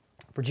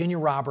Virginia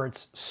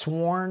Roberts'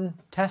 sworn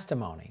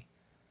testimony,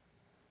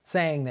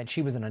 saying that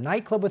she was in a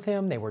nightclub with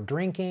him, they were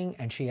drinking,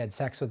 and she had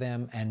sex with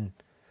him. And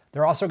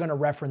they're also going to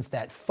reference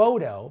that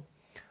photo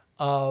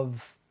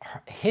of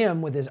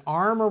him with his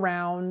arm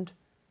around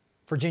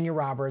Virginia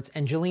Roberts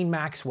and Ghislaine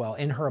Maxwell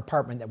in her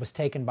apartment that was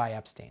taken by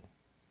Epstein.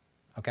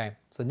 Okay,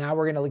 so now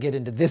we're going to get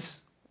into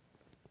this.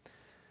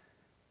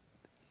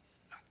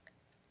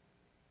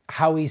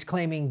 How he's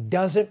claiming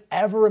doesn't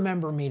ever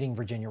remember meeting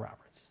Virginia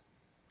Roberts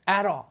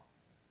at all.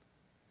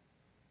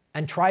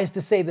 And tries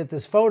to say that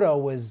this photo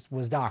was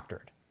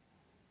doctored.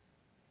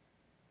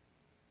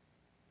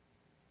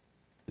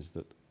 Is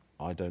that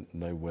I don't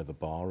know where the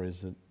bar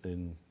is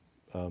in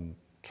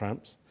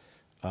tramps.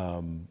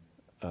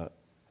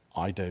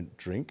 I don't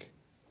drink.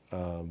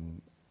 I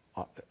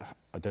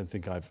don't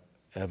think I've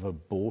ever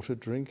bought a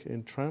drink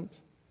in tramps.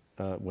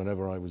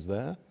 whenever I was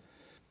there.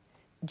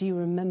 Do you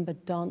remember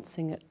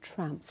dancing at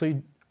Tramp?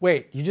 So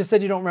wait, you just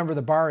said you don't remember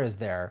the bar is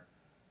there,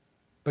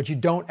 but you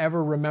don't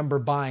ever remember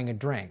buying a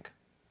drink.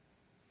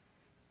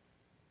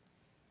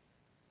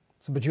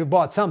 So, but you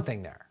bought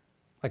something there,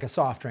 like a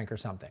soft drink or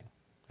something,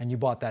 and you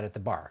bought that at the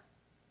bar.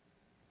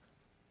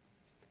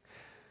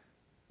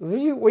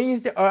 We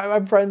used to,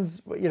 I'm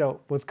friends,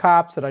 with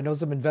cops, and I know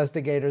some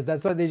investigators.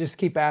 That's why they just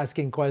keep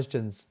asking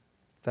questions.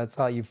 That's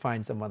how you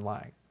find someone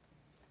lying.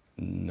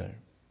 No,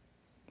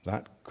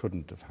 that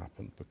couldn't have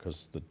happened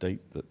because the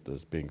date that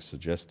is being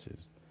suggested,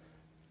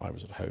 I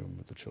was at home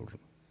with the children.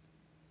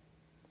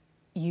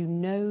 You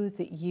know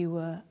that you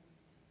were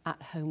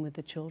at home with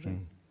the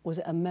children. Was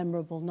it a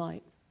memorable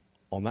night?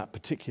 On that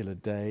particular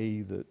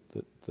day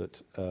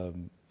that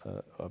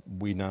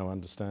we now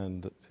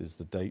understand is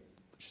the date,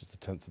 which is the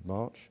 10th of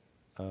March,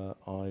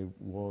 I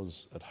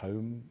was at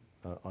home.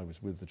 I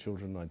was with the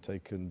children. I'd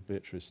taken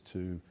Beatrice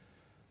to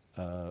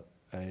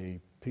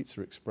a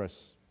Pizza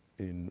Express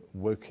in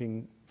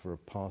Woking for a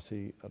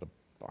party at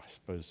I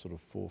suppose sort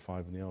of 4 or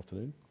 5 in the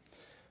afternoon.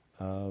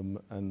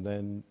 And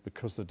then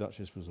because the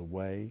Duchess was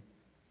away,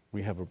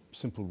 we have a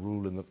simple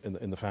rule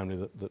in the family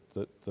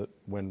that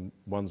when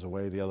one's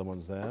away, the other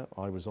one's there.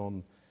 I was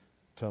on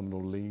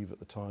terminal leave at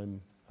the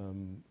time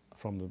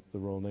from the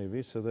Royal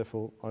Navy, so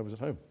therefore I was at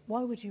home.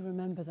 Why would you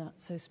remember that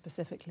so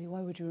specifically?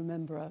 Why would you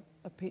remember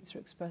a Pizza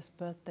Express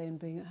birthday and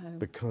being at home?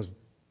 Because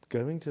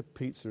going to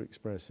Pizza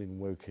Express in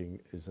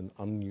Woking is an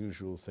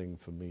unusual thing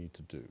for me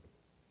to do.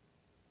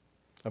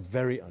 A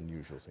very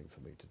unusual thing for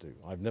me to do.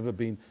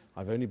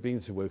 I've only been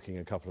to Woking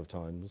a couple of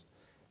times,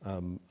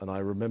 and I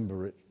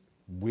remember it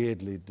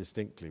weirdly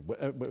distinctly.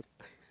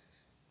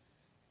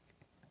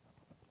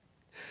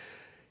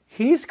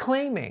 He's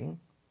claiming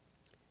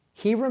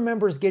he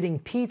remembers getting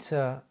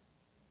pizza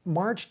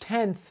March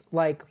 10th,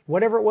 like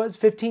whatever it was,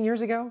 15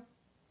 years ago.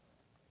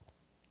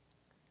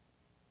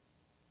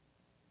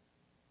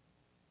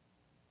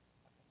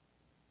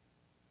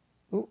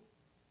 Ooh.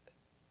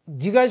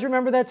 Do you guys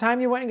remember that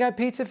time you went and got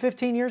pizza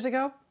 15 years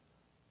ago?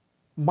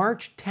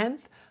 March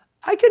 10th?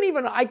 I can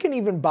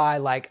even buy,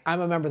 like,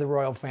 I'm a member of the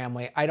royal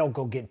family. I don't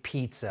go get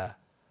pizza,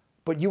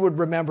 but you would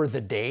remember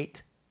the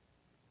date.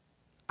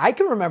 I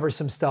can remember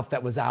some stuff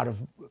that was out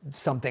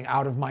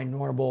of my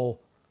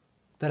normal,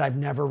 that I've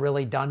never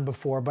really done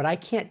before, but I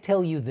can't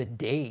tell you the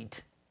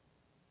date.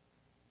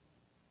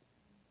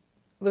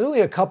 There's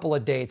only a couple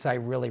of dates I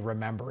really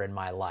remember in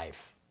my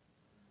life,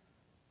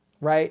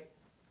 right?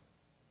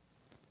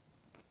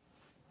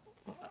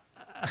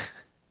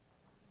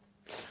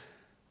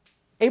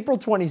 April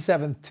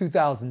 27th,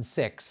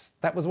 2006.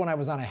 That was when I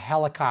was on a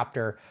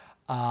helicopter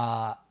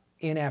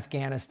in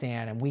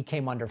Afghanistan, and we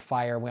came under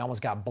fire. We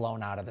almost got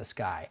blown out of the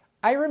sky.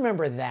 I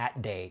remember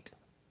that date.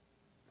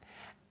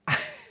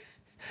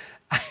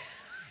 I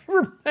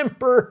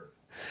remember,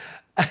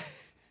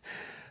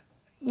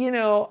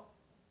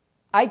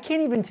 I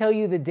can't even tell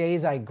you the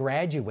days I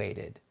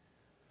graduated.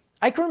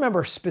 I can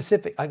remember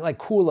specific, like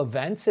cool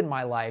events in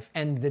my life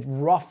and the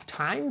rough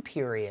time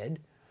period,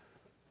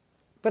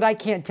 but I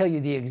can't tell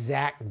you the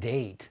exact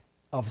date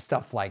of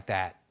stuff like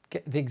that.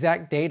 The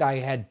exact date I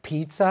had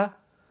pizza.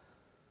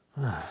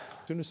 As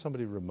soon as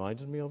somebody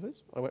reminded me of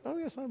it, I went, oh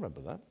yes, I remember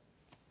that.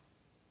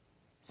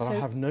 But I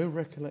have no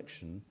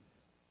recollection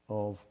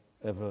of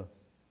ever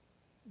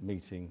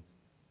meeting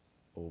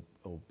or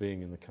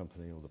being in the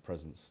company or the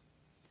presence.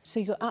 So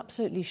you're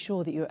absolutely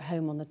sure that you're at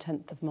home on the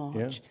 10th of March.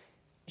 Yeah.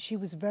 She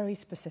was very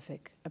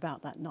specific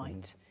about that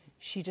night.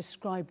 She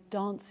described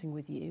dancing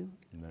with you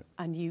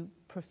and you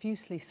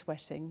profusely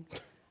sweating,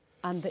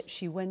 and that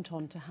she went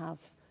on to have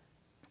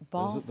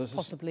bath,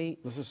 possibly.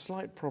 There's a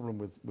slight problem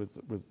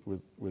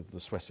with the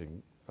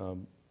sweating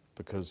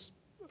because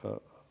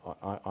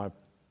I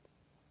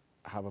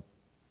have a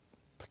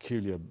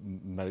peculiar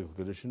medical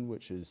condition,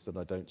 which is that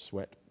I don't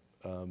sweat,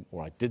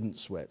 or I didn't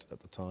sweat at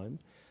the time,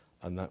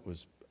 and that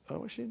was,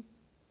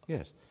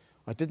 yes,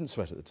 I didn't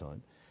sweat at the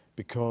time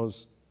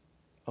because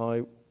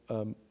I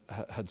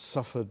had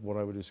suffered what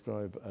I would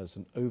describe as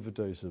an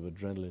overdose of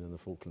adrenaline in the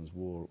Falklands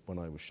War when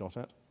I was shot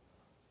at.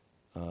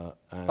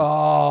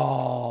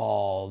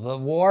 Oh, the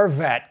war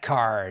vet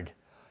card.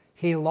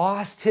 He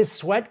lost his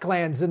sweat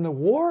glands in the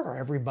war,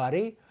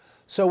 everybody.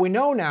 So we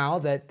know now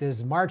that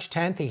this March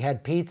 10th he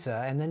had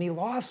pizza, and then he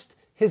lost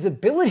his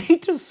ability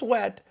to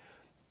sweat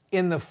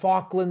in the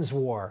Falklands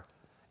War.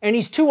 And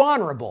he's too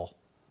honorable.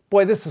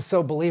 Boy, this is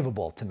so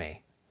believable to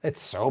me.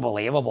 It's so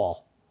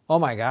believable. Oh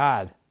my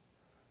God.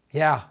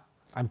 Yeah,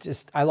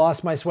 I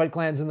lost my sweat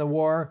glands in the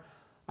war.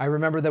 I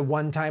remember the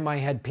one time I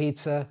had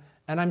pizza,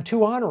 and I'm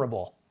too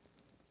honorable.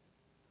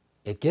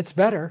 It gets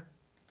better.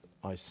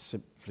 I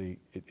simply,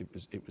 it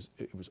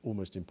was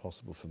almost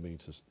impossible for me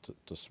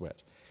to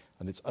sweat.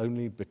 And it's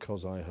only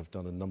because I have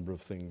done a number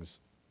of things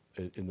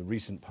in the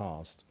recent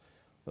past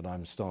that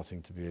I'm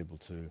starting to be able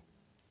to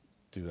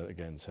do that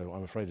again. So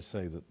I'm afraid to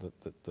say that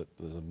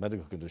there's a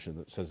medical condition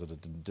that says that I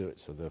didn't do it,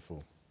 so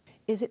therefore.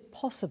 Is it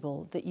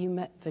possible that you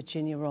met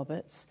Virginia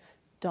Roberts,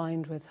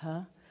 dined with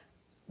her,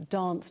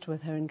 danced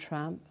with her in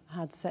Tramp,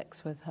 had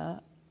sex with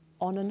her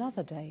on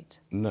another date?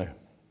 No.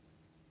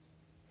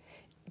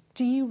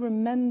 Do you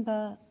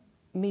remember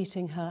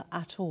meeting her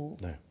at all?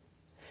 No.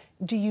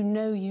 Do you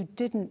know you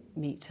didn't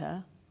meet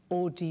her,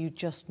 or do you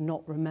just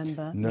not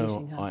remember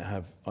meeting her?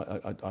 No,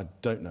 I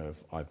don't know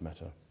if I've met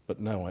her, but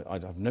no, I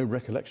have no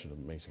recollection of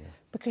meeting her.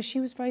 Because she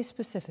was very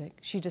specific.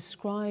 She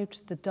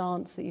described the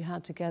dance that you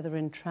had together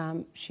in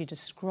Tramp. She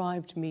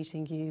described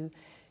meeting you.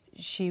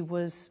 She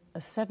was a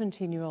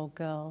 17-year-old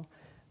girl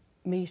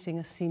meeting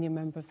a senior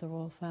member of the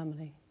royal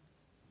family.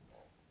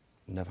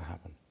 Never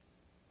happened.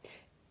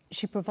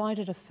 She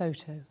provided a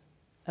photo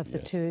of the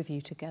Yes. two of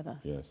you together.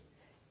 Yes,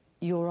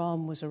 Your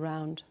arm was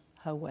around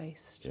her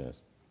waist.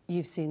 yes.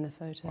 You've seen the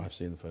photo. I've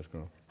seen the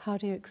photograph. How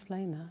do you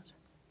explain that?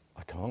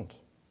 I can't.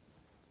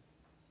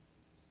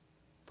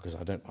 Because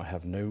I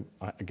have no,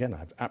 again, I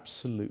have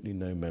absolutely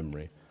no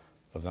memory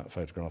of that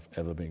photograph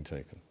ever being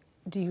taken.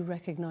 Do you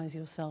recognise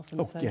yourself in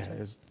the photo? Yeah,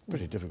 it's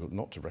pretty difficult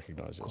not to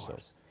recognise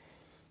yourself.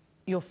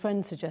 Your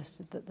friend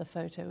suggested that the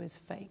photo is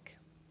fake.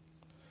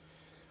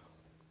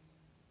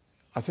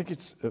 I think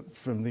it's,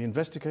 from the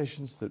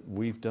investigations that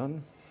we've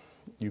done,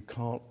 you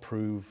can't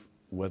prove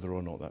whether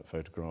or not that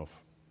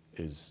photograph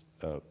is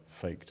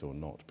faked or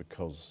not,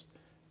 because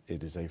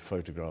it is a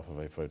photograph of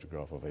a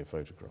photograph of a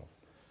photograph.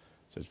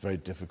 So it's very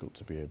difficult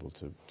to be able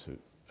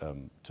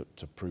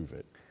to prove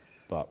it.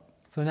 But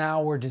So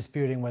now we're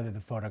disputing whether the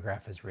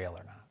photograph is real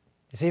or not.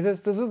 You see this?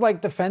 This is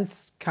like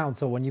defense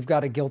counsel when you've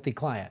got a guilty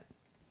client.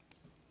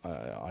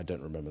 I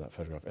don't remember that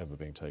photograph ever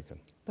being taken.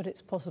 But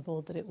it's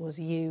possible that it was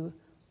you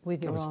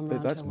with your arm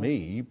around That's her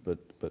waist. me, but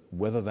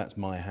whether that's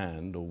my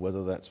hand or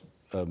whether that's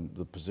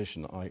the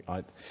position,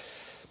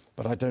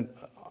 but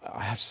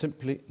I have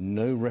simply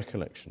no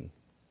recollection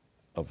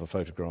of a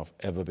photograph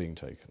ever being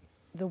taken.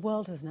 The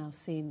world has now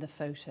seen the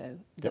photo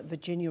that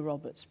Virginia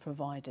Roberts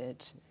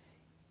provided,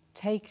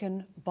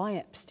 taken by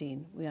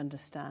Epstein, we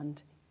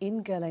understand,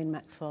 in Ghislaine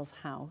Maxwell's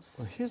house.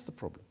 Well, here's the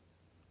problem.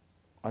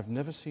 I've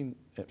never seen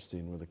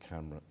Epstein with a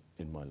camera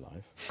in my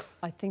life.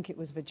 I think it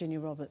was Virginia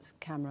Roberts'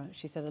 camera.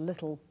 She said a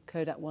little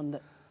Kodak one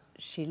that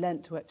she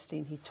lent to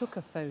Epstein. He took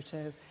a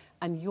photo,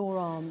 and your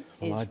arm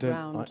is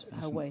round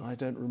her waist. I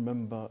don't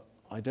remember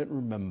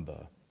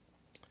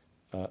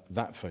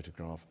that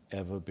photograph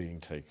ever being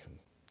taken.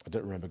 I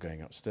don't remember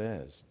going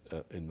upstairs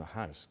in the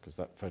house, because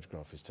that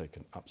photograph is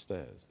taken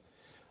upstairs.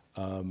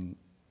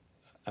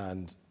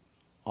 And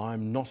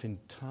I'm not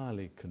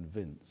entirely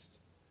convinced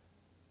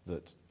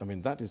that, I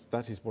mean, that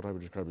is what I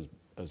would describe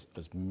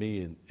as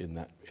me in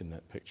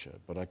that picture,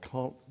 but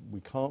we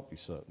can't be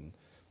certain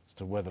as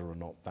to whether or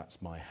not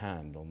that's my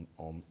hand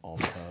on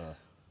her,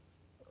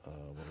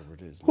 whatever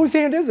it is. Whose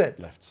hand is it?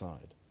 Left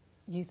side.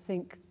 You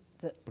think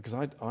that... Because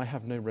I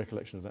have no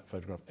recollection of that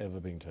photograph ever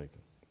being taken.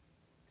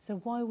 So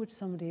why would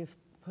somebody have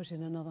put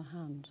in another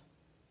hand?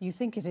 You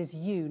think it is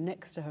you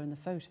next to her in the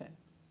photo?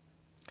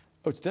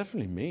 Oh, it's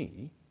definitely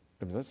me.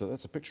 I mean, that's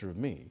a picture of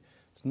me.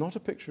 It's not a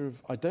picture of,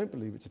 I don't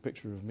believe it's a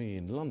picture of me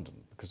in London,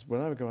 because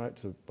when I go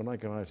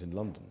out in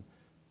London,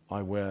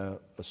 I wear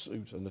a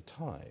suit and a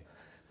tie.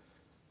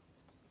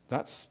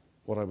 That's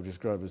what I would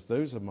describe as,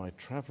 those are my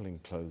travelling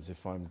clothes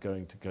if I'm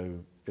going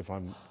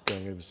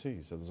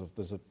overseas.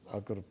 So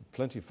I've got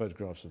plenty of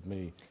photographs of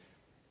me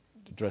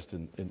dressed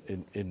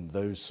in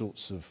those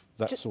sorts of,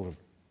 sort of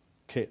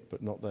kit,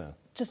 but not there.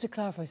 Just to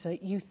clarify, so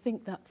you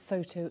think that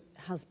photo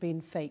has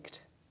been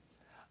faked?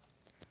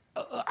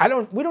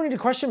 We don't need to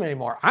question him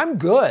anymore. I'm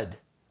good.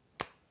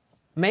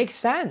 Makes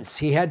sense.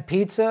 He had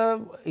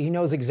pizza. He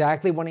knows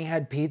exactly when he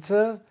had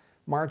pizza,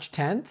 March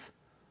 10th.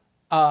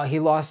 He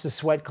lost his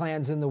sweat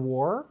glands in the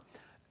war.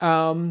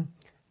 And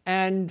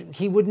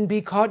he wouldn't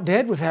be caught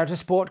dead without a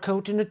sport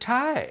coat and a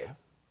tie.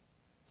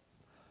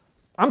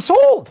 I'm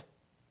sold.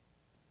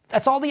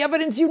 That's all the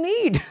evidence you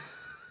need.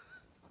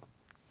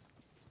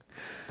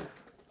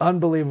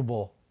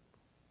 Unbelievable.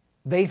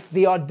 This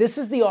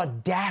is the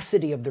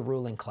audacity of the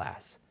ruling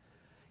class.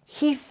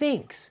 He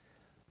thinks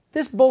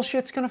this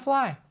bullshit's going to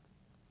fly.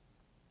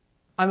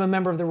 I'm a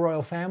member of the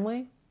royal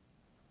family.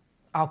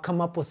 I'll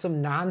come up with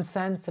some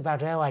nonsense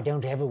about, I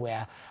don't ever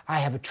wear, I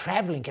have a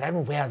traveling kit. I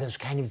don't wear those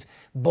kind of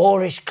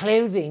boorish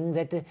clothing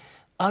that the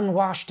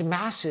unwashed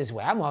masses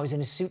wear. I'm always in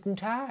a suit and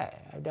tie.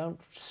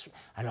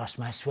 I lost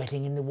my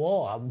sweating in the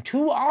war. I'm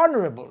too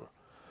honorable.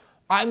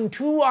 I'm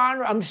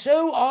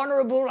so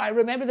honorable. I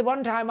remember the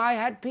one time I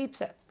had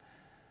pizza.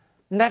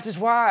 And that is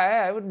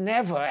why I would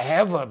never,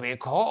 ever be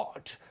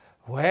caught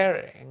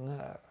wearing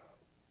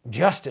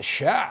just a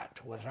shirt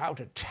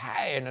without a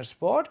tie and a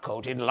sport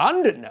coat, in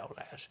London no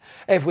less.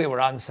 If we were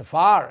on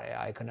safari,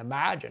 I can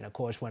imagine. Of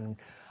course, when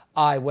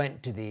I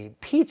went to the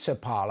pizza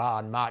parlor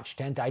on March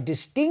 10th, I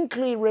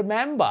distinctly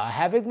remember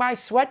having my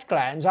sweat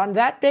glands on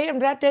that day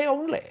and that day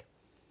only.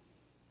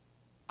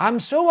 I'm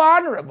so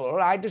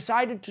honorable, I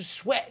decided to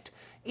sweat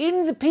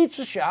in the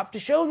pizza shop to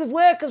show the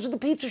workers of the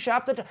pizza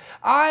shop that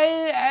I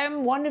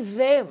am one of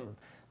them.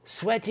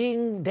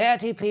 Sweating,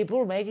 dirty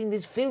people making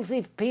this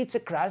filthy pizza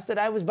crust that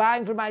I was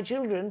buying for my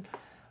children.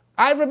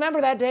 I remember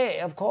that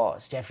day, of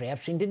course. Jeffrey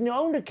Epstein didn't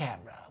own a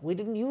camera. We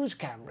didn't use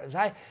cameras.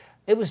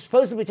 it was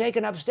supposed to be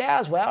taken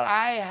upstairs. Well,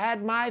 I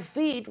had my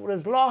feet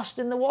was lost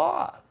in the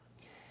war.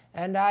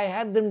 And I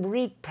had them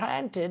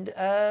replanted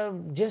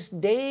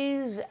just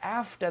days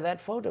after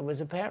that photo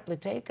was apparently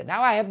taken.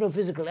 Now I have no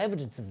physical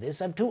evidence of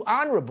this. I'm too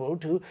honorable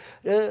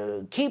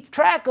to keep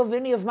track of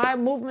any of my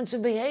movements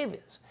and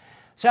behaviors.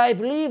 So I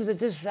believe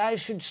that I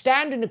should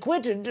stand and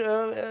acquitted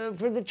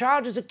for the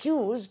charges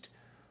accused,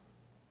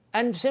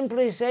 and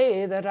simply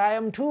say that I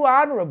am too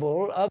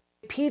honorable a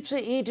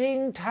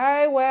pizza-eating,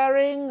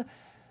 tie-wearing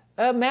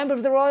member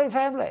of the royal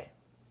family.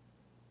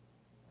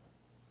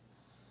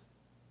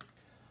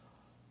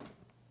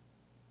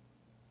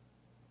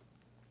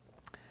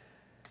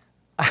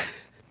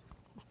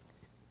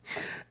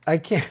 I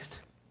can't.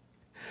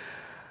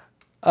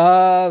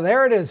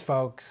 There it is,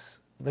 folks.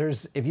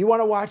 If you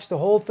want to watch the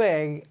whole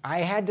thing,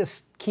 I had to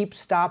keep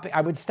stopping.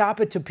 I would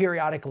stop it to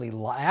periodically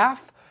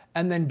laugh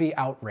and then be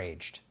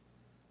outraged.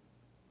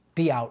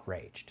 Be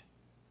outraged.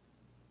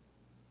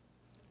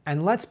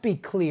 And let's be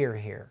clear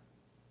here.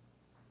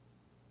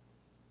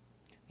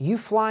 You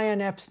fly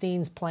on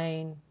Epstein's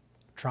plane,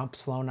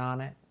 Trump's flown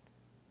on it.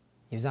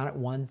 He was on it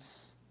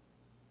once.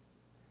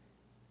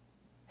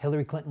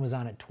 Hillary Clinton was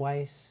on it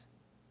twice.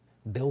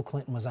 Bill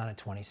Clinton was on it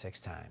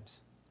 26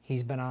 times.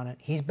 He's been on it.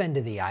 He's been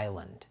to the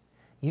island.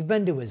 You've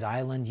been to his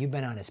island. You've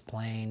been on his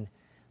plane.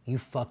 You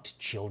fucked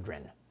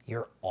children.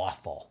 You're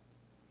awful.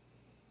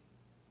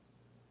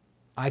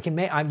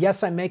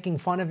 Yes, I'm making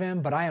fun of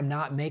him, but I am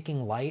not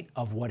making light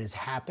of what has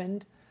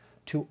happened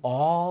to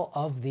all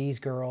of these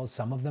girls,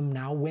 some of them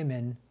now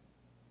women.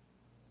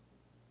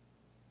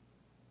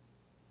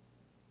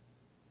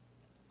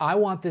 I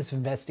want this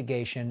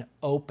investigation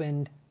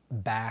opened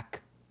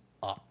back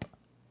up.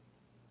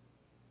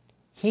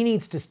 He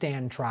needs to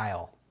stand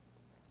trial.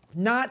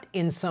 Not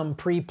in some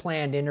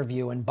pre-planned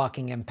interview in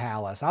Buckingham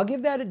Palace. I'll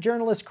give that a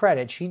journalist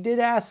credit. She did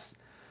ask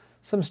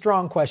some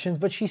strong questions,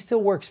 but she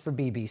still works for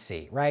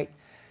BBC, right?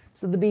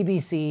 So the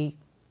BBC,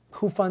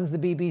 who funds the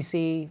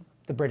BBC?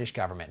 The British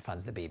government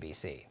funds the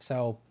BBC.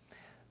 So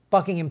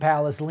Buckingham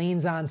Palace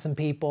leans on some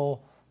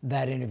people.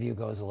 That interview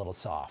goes a little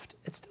soft.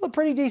 It's still a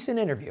pretty decent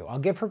interview. I'll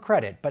give her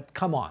credit, but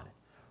come on.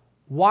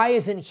 Why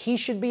isn't he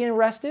should be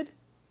arrested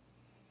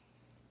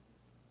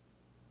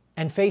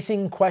and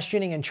facing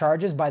questioning and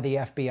charges by the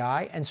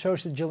FBI, and so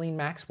should Ghislaine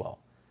Maxwell.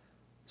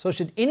 So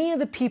should any of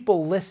the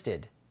people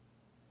listed.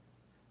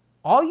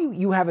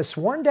 You have a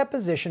sworn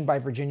deposition by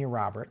Virginia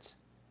Roberts,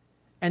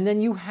 and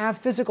then you have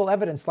physical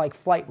evidence like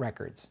flight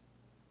records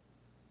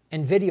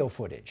and video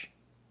footage.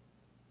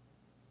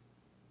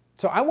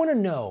 So I want to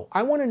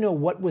know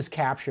what was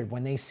captured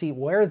when they see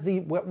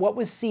what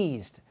was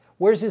seized.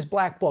 Where's his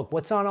black book?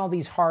 What's on all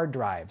these hard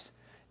drives?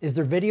 Is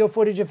there video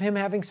footage of him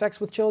having sex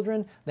with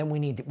children? Then we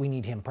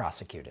need him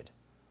prosecuted.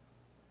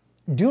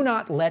 Do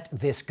not let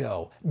this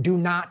go. Do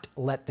not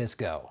let this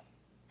go.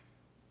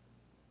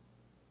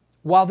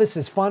 While this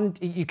is fun,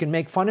 you can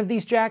make fun of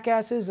these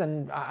jackasses,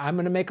 and I'm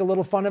going to make a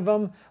little fun of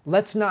them.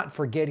 Let's not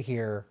forget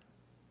here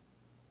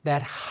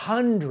that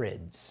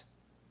hundreds,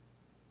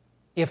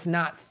 if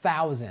not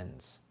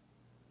thousands,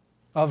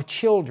 of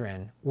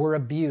children were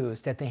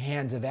abused at the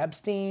hands of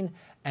Epstein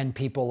and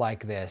people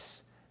like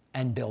this,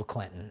 and Bill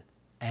Clinton,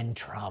 and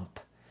Trump,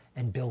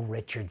 and Bill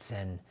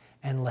Richardson,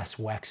 and Les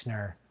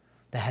Wexner,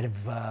 the head of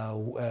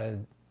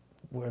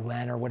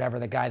Werlen or whatever,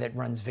 the guy that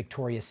runs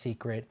Victoria's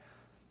Secret,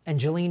 and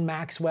Ghislaine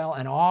Maxwell,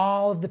 and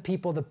all of the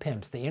people, the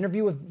pimps. The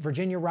interview with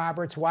Virginia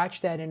Roberts,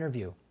 watch that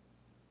interview,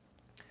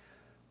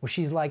 where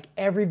she's like,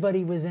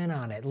 everybody was in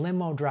on it.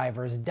 Limo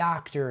drivers,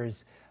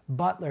 doctors,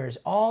 butlers,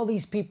 all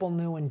these people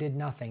knew and did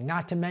nothing,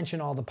 not to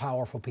mention all the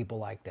powerful people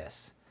like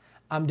this.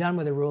 I'm done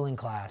with the ruling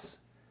class.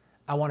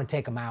 I want to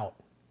take them out.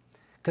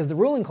 Because the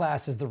ruling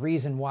class is the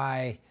reason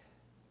why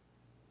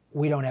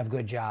we don't have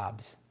good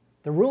jobs.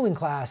 The ruling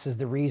class is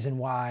the reason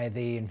why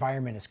the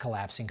environment is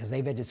collapsing, because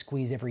they've had to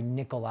squeeze every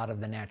nickel out of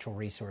the natural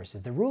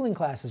resources. The ruling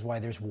class is why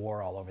there's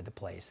war all over the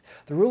place.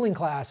 The ruling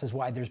class is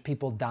why there's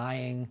people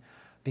dying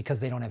because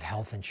they don't have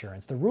health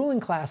insurance. The ruling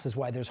class is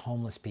why there's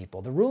homeless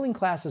people. The ruling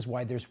class is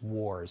why there's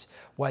wars,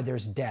 why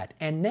there's debt.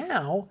 And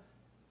now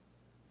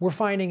we're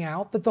finding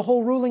out that the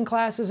whole ruling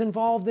class is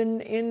involved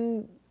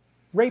in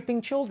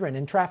raping children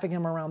and trafficking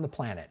them around the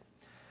planet.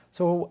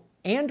 So,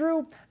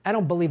 Andrew, I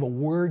don't believe a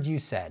word you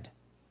said.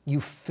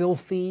 You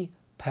filthy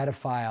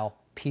pedophile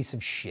piece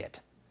of shit.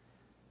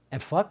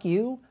 And fuck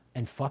you,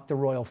 and fuck the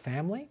royal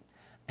family,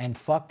 and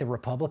fuck the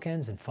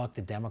Republicans, and fuck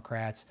the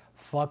Democrats,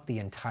 fuck the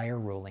entire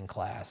ruling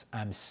class.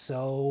 I'm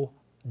so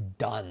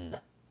done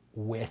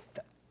with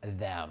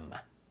them.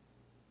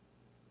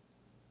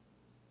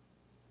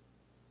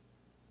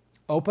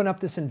 Open up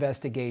this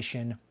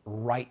investigation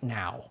right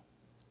now.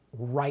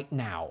 Right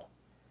now.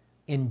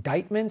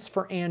 Indictments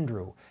for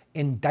Andrew,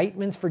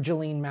 indictments for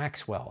Ghislaine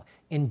Maxwell,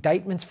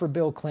 indictments for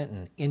Bill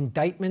Clinton,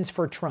 indictments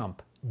for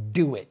Trump.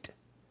 Do it.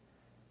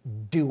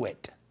 Do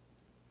it.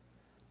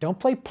 Don't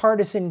play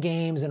partisan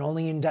games and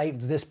only indict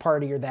this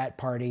party or that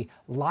party.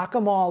 Lock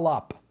them all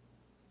up.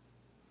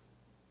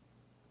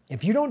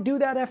 If you don't do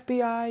that,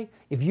 FBI,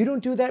 if you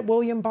don't do that,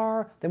 William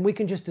Barr, then we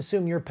can just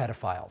assume you're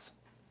pedophiles.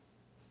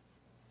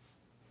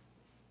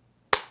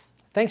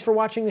 Thanks for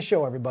watching the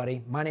show,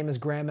 everybody. My name is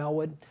Graham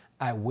Elwood.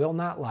 I will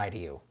not lie to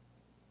you.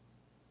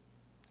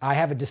 I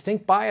have a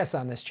distinct bias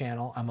on this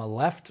channel. I'm a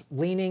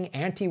left-leaning,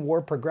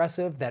 anti-war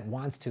progressive that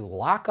wants to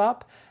lock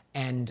up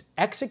and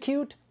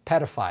execute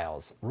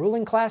pedophiles.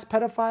 Ruling class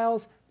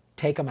pedophiles,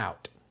 take them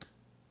out.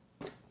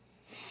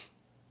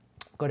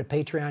 Go to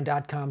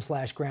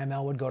patreon.com/Graham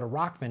Elwood. Go to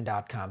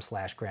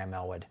rockman.com/Graham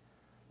Elwood.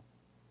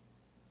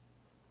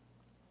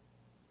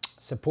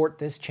 Support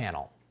this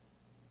channel.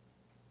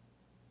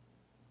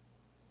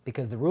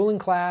 Because the ruling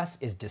class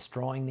is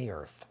destroying the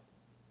earth.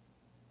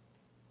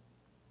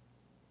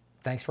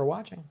 Thanks for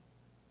watching.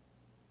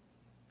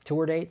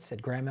 Tour dates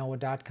at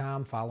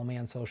grahamelwood.com. Follow me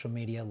on social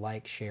media,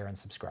 like, share, and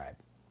subscribe.